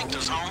who ganked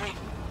us, homie.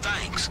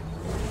 Thanks.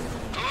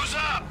 Who's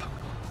up?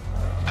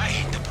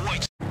 Hey, the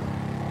boys.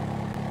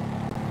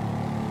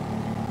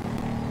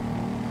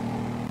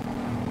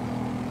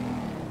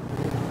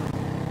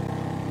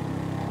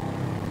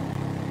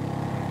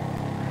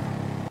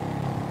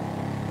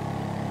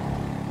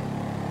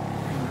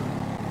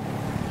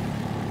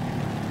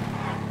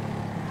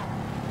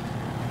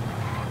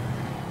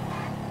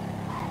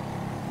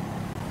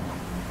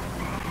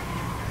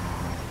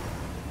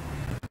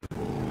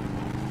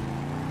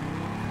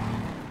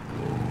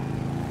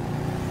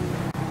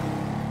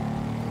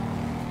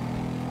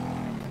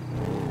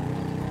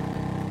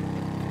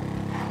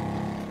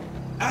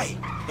 Hey,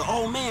 the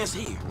old man's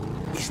here.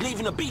 He's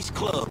leaving the Beach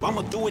Club.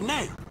 I'ma do it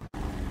now.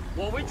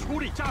 That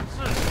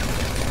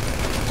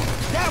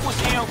was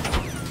him.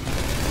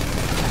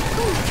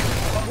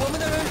 我们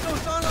的人受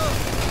伤了。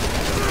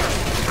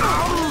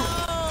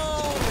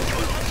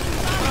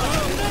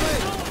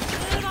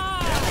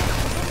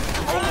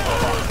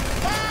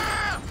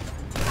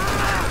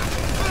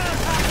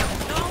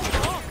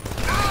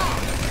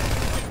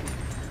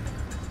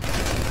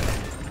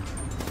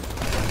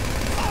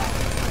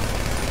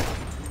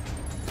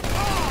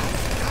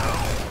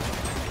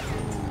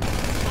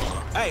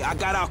Hey, I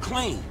got out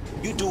clean.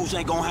 You dudes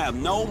ain't gonna have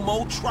no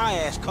more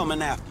triads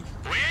coming after you.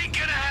 We ain't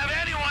gonna have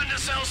anyone to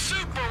sell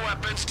super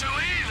weapons to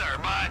either,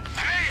 but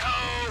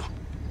hey-ho!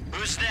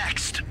 Who's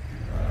next?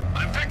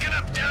 I'm picking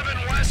up Devin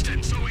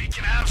Weston so we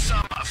can have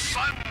some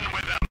fun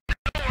with him.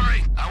 Don't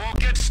worry, I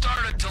won't get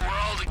started till we're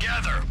all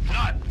together.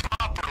 Not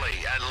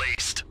properly, at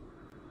least.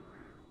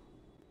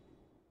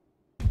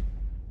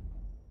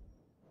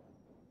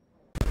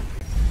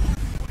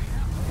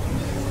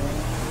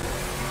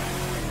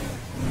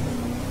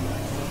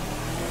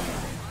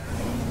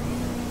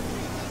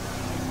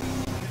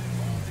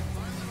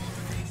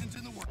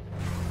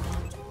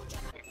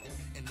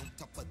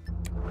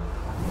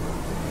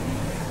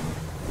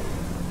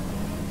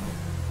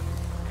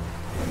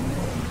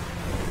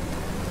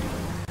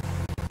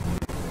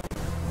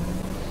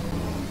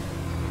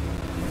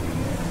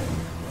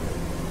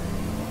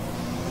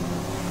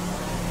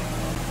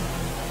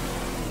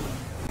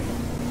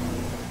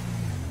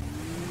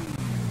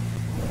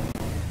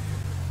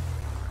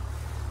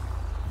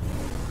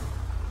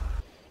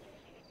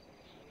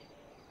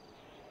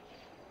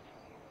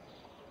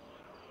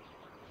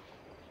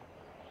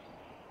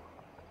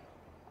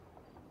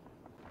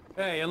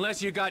 Hey,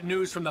 unless you got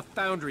news from the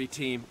Foundry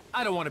team,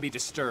 I don't want to be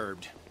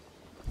disturbed.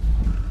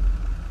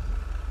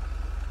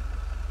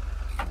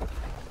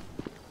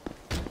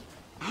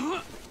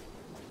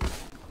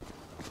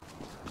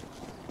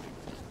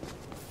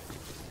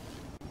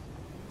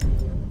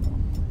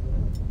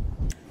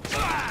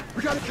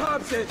 We got a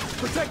comms hit!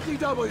 Protect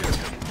DW!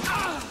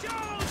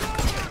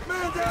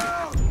 Man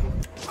down!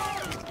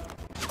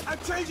 I'm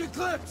changing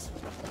clips!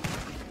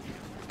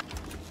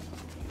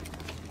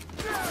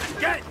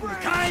 Getting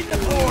kinda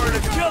bored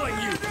of killing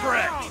you,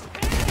 prick!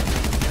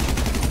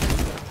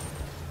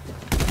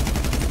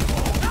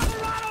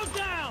 Alvarado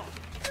down!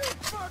 You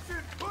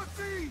fucking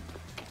pussy!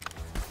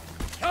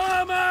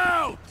 Come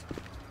out!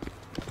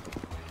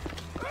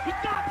 You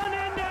got one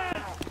in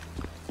there!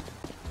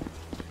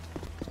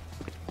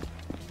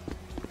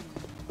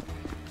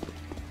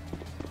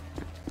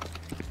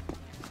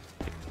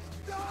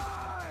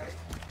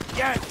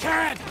 You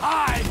can't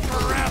hide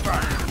forever!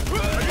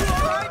 Are you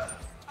alright?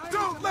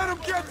 Don't let him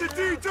get to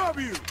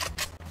DW!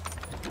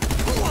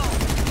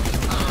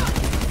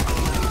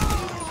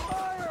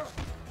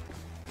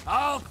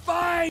 I'll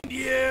find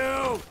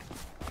you!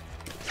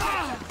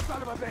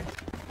 Son of a bitch!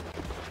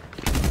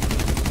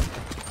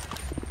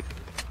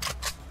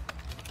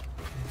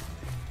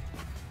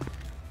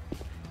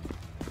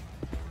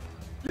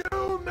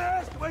 You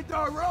messed with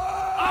the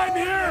road! I'm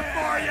here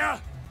for you!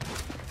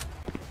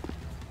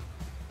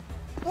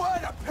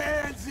 What a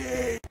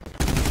pansy!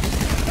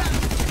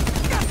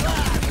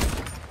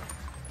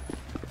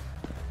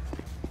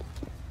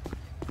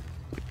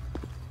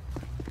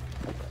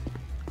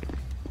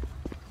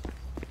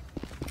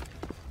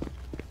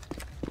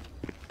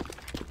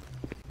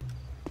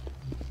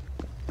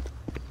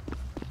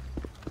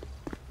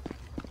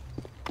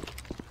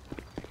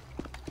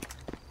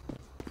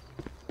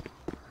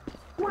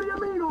 What do you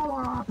mean all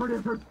our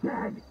operatives are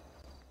dead?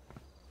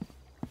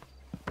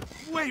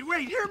 Wait,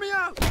 hear me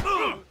out!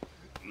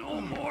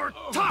 No more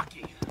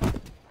talking!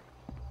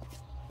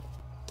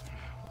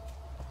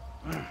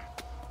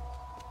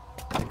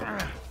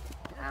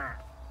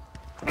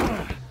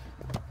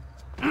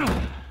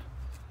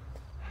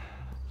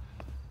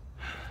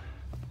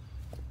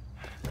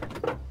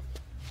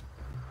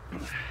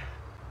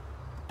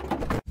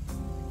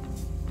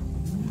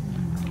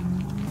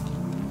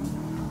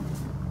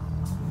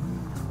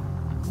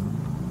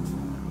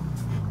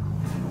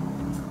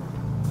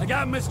 I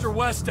got Mr.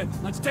 Weston.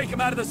 Let's take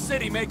him out of the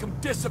city, make him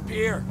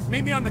disappear.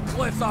 Meet me on the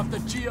cliffs off the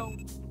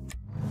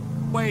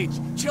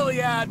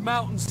Chiliad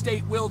Mountain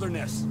State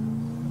Wilderness.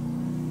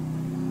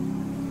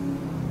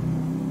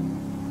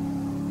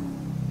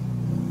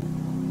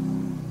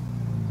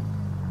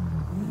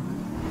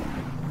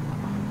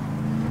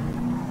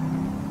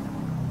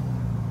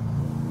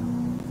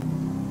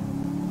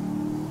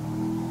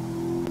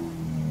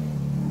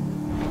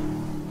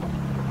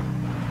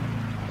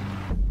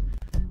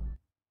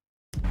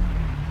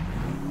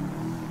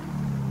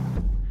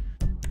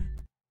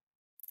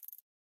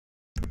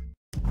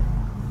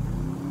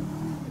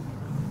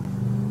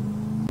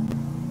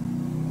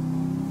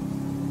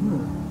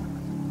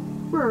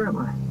 Where am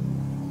I?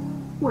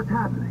 What's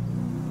happening?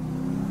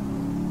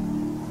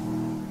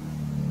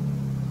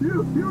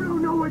 You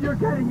don't know what you're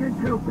getting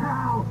into,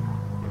 pal!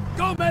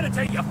 Go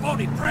meditate, you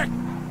phony prick!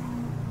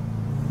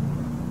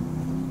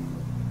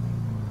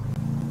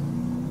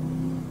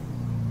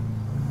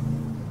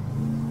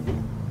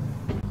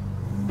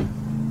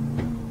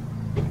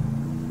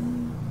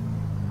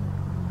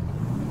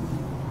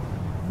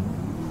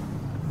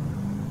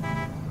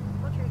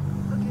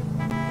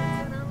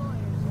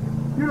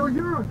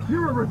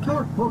 you're a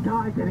resourceful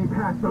guy getting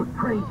past those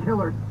trained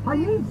killers. I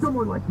need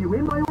someone like you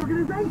in my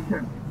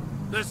organization.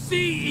 The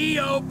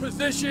CEO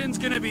position's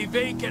gonna be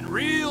vacant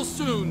real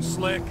soon,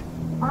 Slick.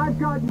 I've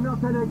got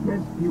nothing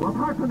against you,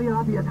 apart from the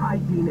obvious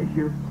hygiene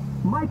issues.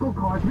 Michael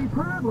caused me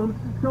problems,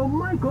 so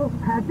Michael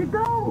had to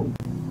go.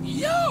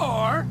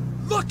 You're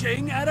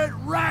looking at it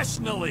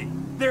rationally.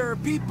 There are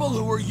people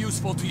who are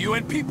useful to you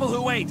and people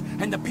who ain't,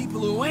 and the people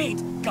who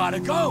ain't gotta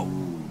go.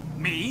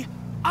 Me?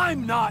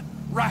 I'm not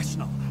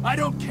rational. I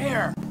don't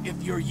care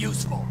if you're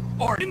useful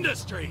or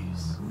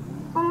industries.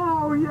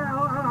 Oh,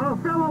 yeah, a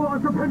fellow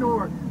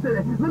entrepreneur.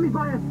 Let me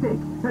buy a stake.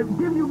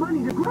 Give you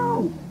money to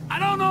grow. I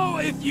don't know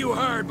if you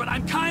heard, but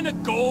I'm kinda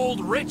gold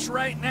rich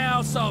right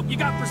now, so you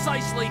got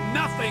precisely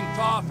nothing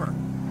to offer.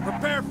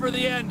 Prepare for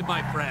the end,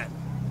 my friend.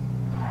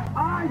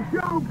 I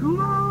don't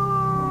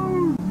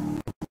lose!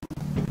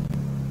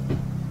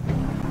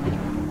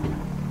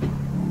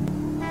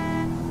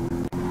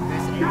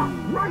 Stop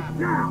right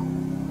now!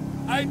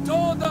 I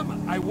told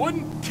them I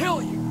wouldn't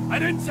kill you. I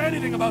didn't say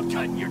anything about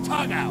cutting your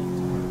tongue out.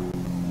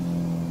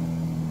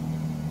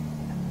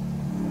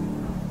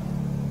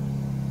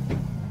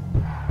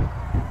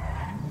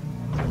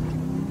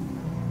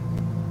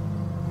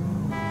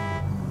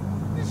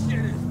 This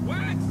shit is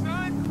whack,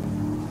 son!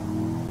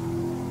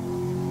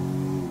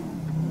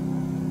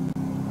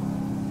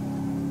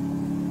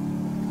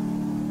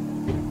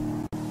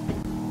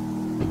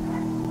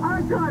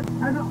 I got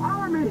an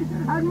army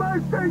at my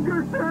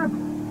fingertips!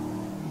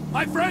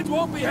 My friends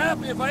won't be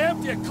happy if I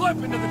empty a clip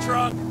into the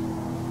trunk.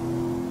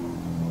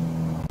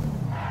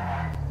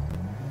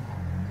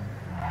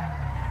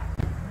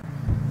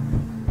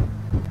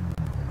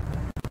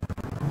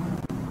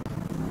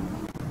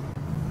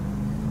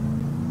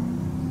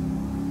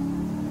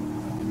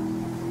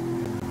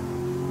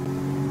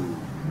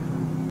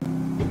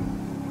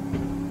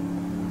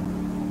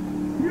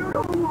 You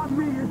don't want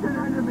me as an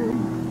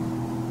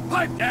enemy!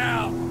 Pipe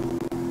down!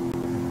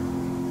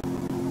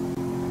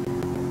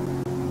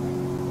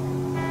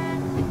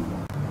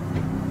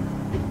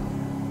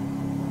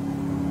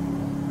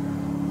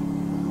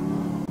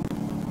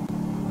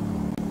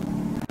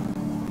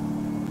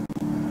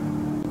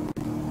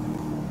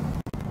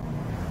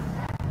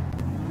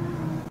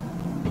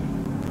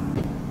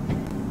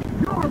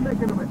 You're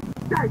making a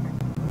mistake!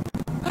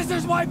 This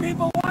is why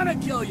people want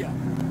to kill you.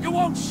 You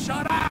won't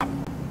shut up.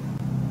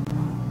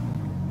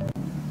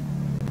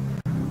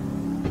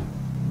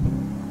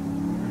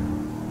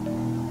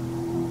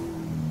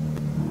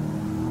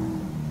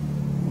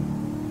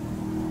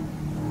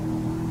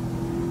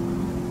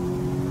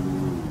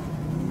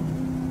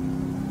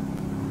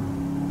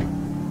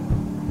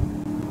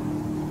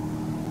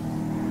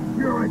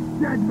 You're a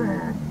dead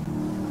man!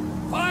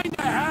 Find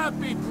a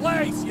happy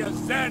place, you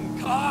Zen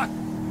cock.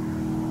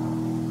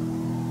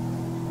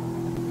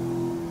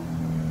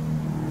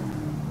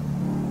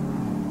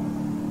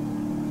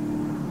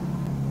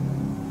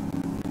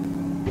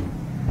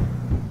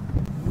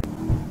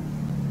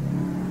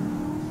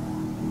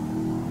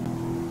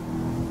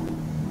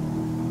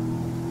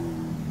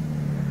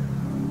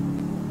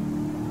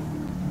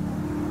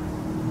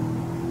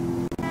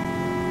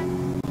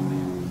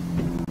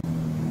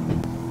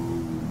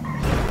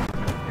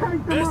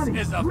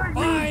 This is a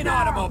fine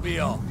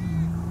automobile.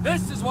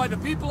 This is why the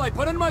people I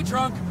put in my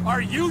trunk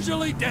are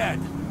usually dead.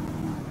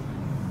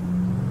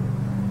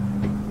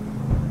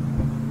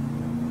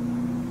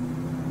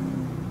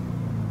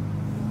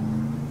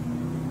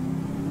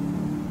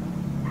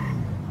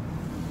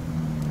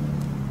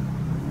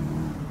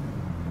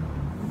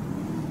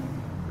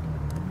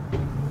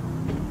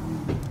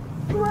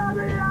 Let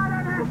me out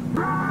of this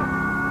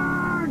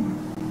trunk!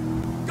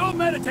 Go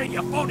meditate,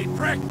 you phony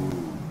prick.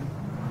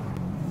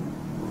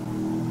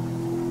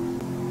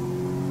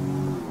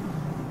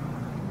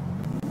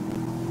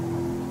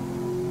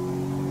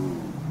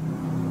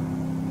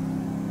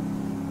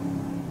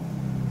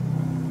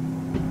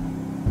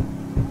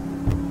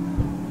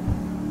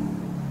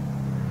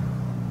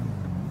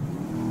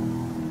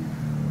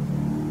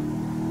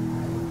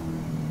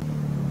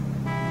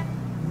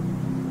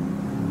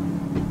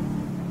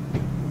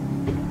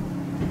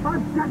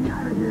 I'm getting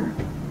out of here,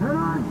 and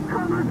I'm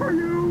coming for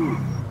you!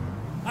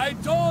 I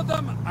told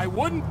them I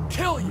wouldn't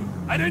kill you.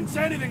 I didn't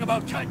say anything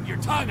about cutting your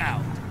tongue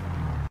out.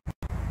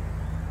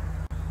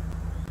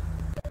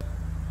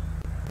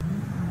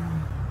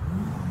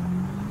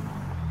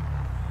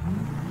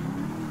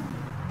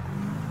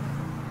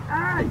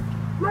 Hey!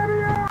 Let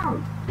me out!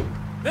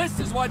 This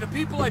is why the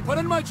people I put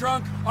in my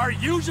trunk are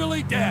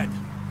usually dead.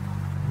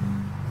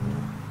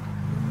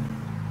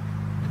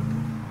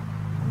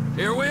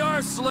 Here we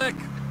are, Slick,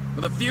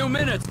 with a few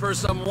minutes for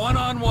some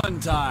one-on-one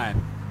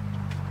time.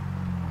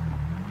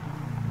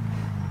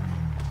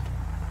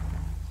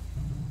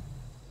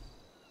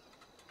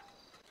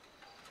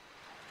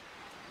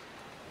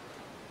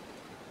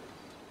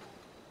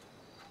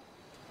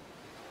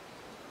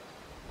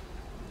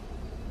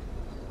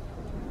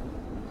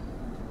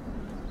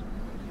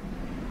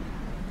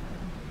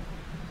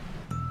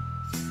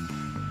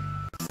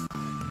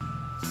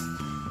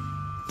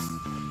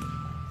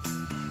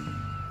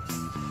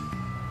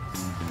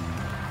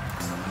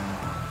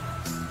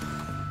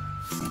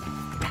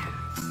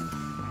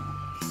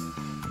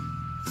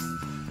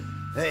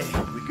 Hey,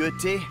 we good,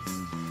 T?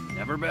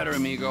 Never better,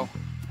 amigo.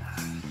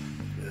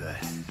 Good.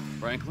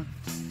 Franklin?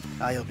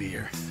 I'll be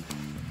here.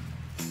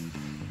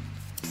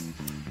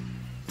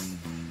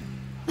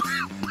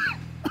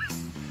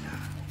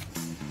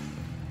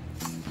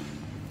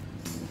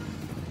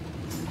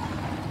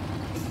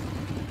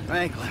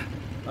 Franklin.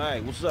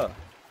 Hey, what's up?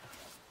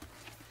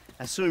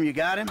 I assume you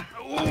got him?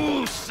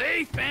 Ooh,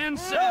 safe and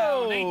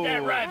sound. Ain't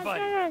that right,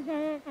 buddy?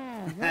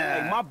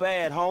 Hey, my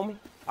bad, homie.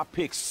 I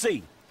picked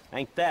C.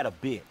 Ain't that a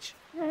bitch?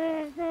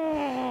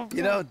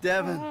 You know,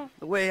 Devin,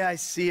 the way I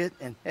see it,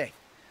 and hey,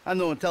 I'm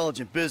no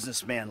intelligent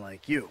businessman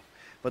like you,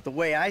 but the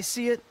way I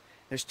see it,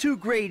 there's two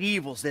great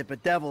evils that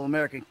bedevil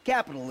American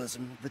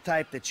capitalism of the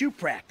type that you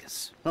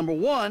practice. Number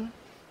one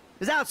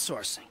is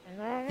outsourcing.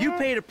 You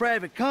paid a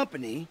private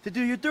company to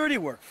do your dirty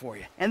work for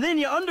you, and then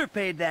you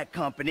underpaid that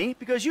company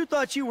because you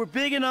thought you were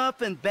big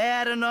enough and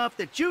bad enough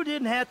that you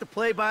didn't have to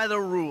play by the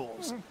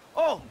rules.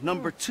 Oh,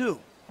 number two,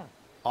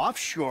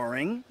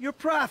 offshoring your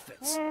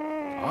profits.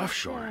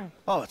 Offshore?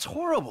 Oh, it's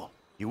horrible.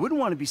 You wouldn't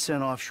want to be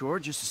sent offshore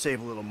just to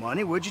save a little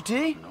money, would you,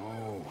 T?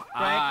 No,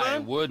 Franklin? I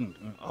wouldn't.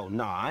 Oh,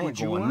 nah, I ain't Would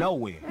you going want?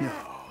 nowhere.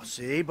 No,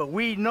 see, but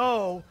we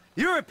know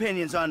your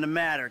opinions on the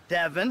matter,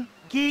 Devin.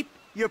 Keep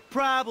your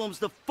problems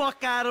the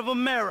fuck out of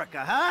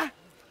America, huh?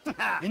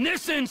 In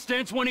this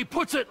instance, when he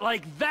puts it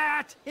like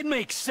that, it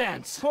makes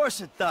sense. Of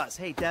course it does.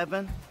 Hey,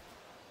 Devin.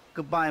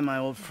 Goodbye, my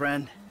old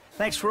friend.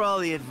 Thanks for all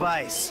the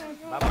advice.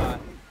 Bye-bye.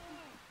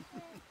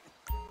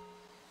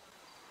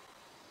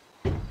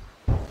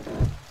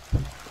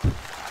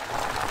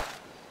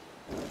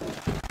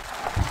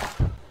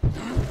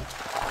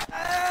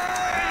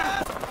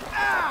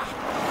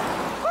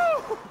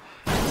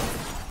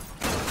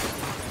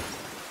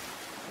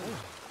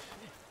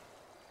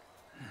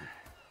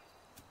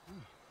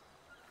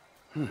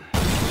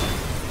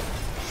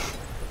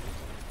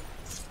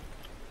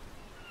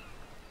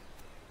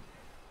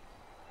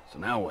 So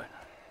now what?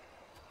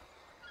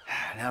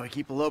 Now we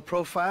keep a low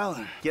profile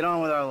and get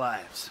on with our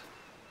lives.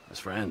 As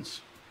friends?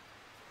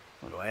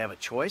 Well, do I have a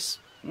choice?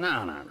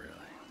 No, not really.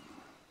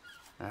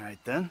 All right,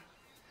 then.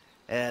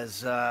 As,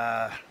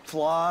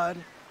 flawed,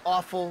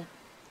 awful,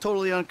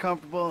 totally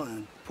uncomfortable,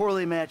 and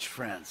poorly matched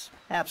friends.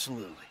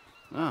 Absolutely.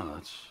 Oh,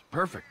 that's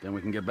perfect. Then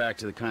we can get back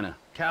to the kind of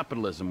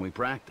capitalism we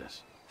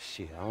practice.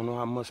 Shit, I don't know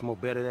how much more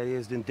better that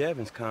is than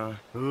Devin's kind.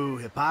 Ooh,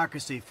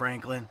 hypocrisy,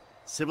 Franklin.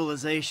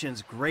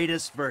 Civilization's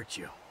greatest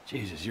virtue.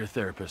 Jesus, your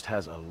therapist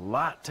has a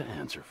lot to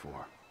answer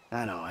for.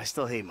 I know, I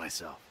still hate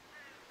myself.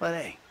 But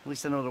hey, at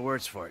least I know the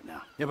words for it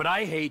now. Yeah, but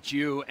I hate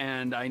you,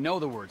 and I know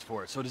the words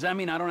for it. So does that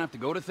mean I don't have to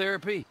go to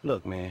therapy?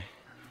 Look, man,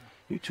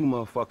 you two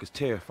motherfuckers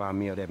terrify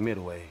me of that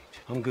middle age.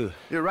 I'm good.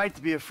 You're right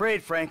to be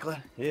afraid,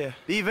 Franklin. Yeah.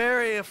 Be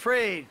very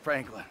afraid,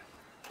 Franklin.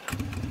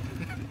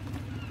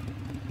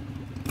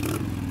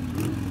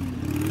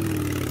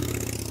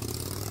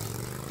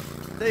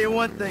 Tell you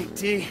one thing,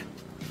 T.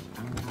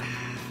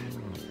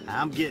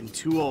 I'm getting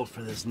too old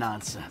for this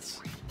nonsense.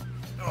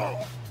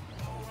 Oh.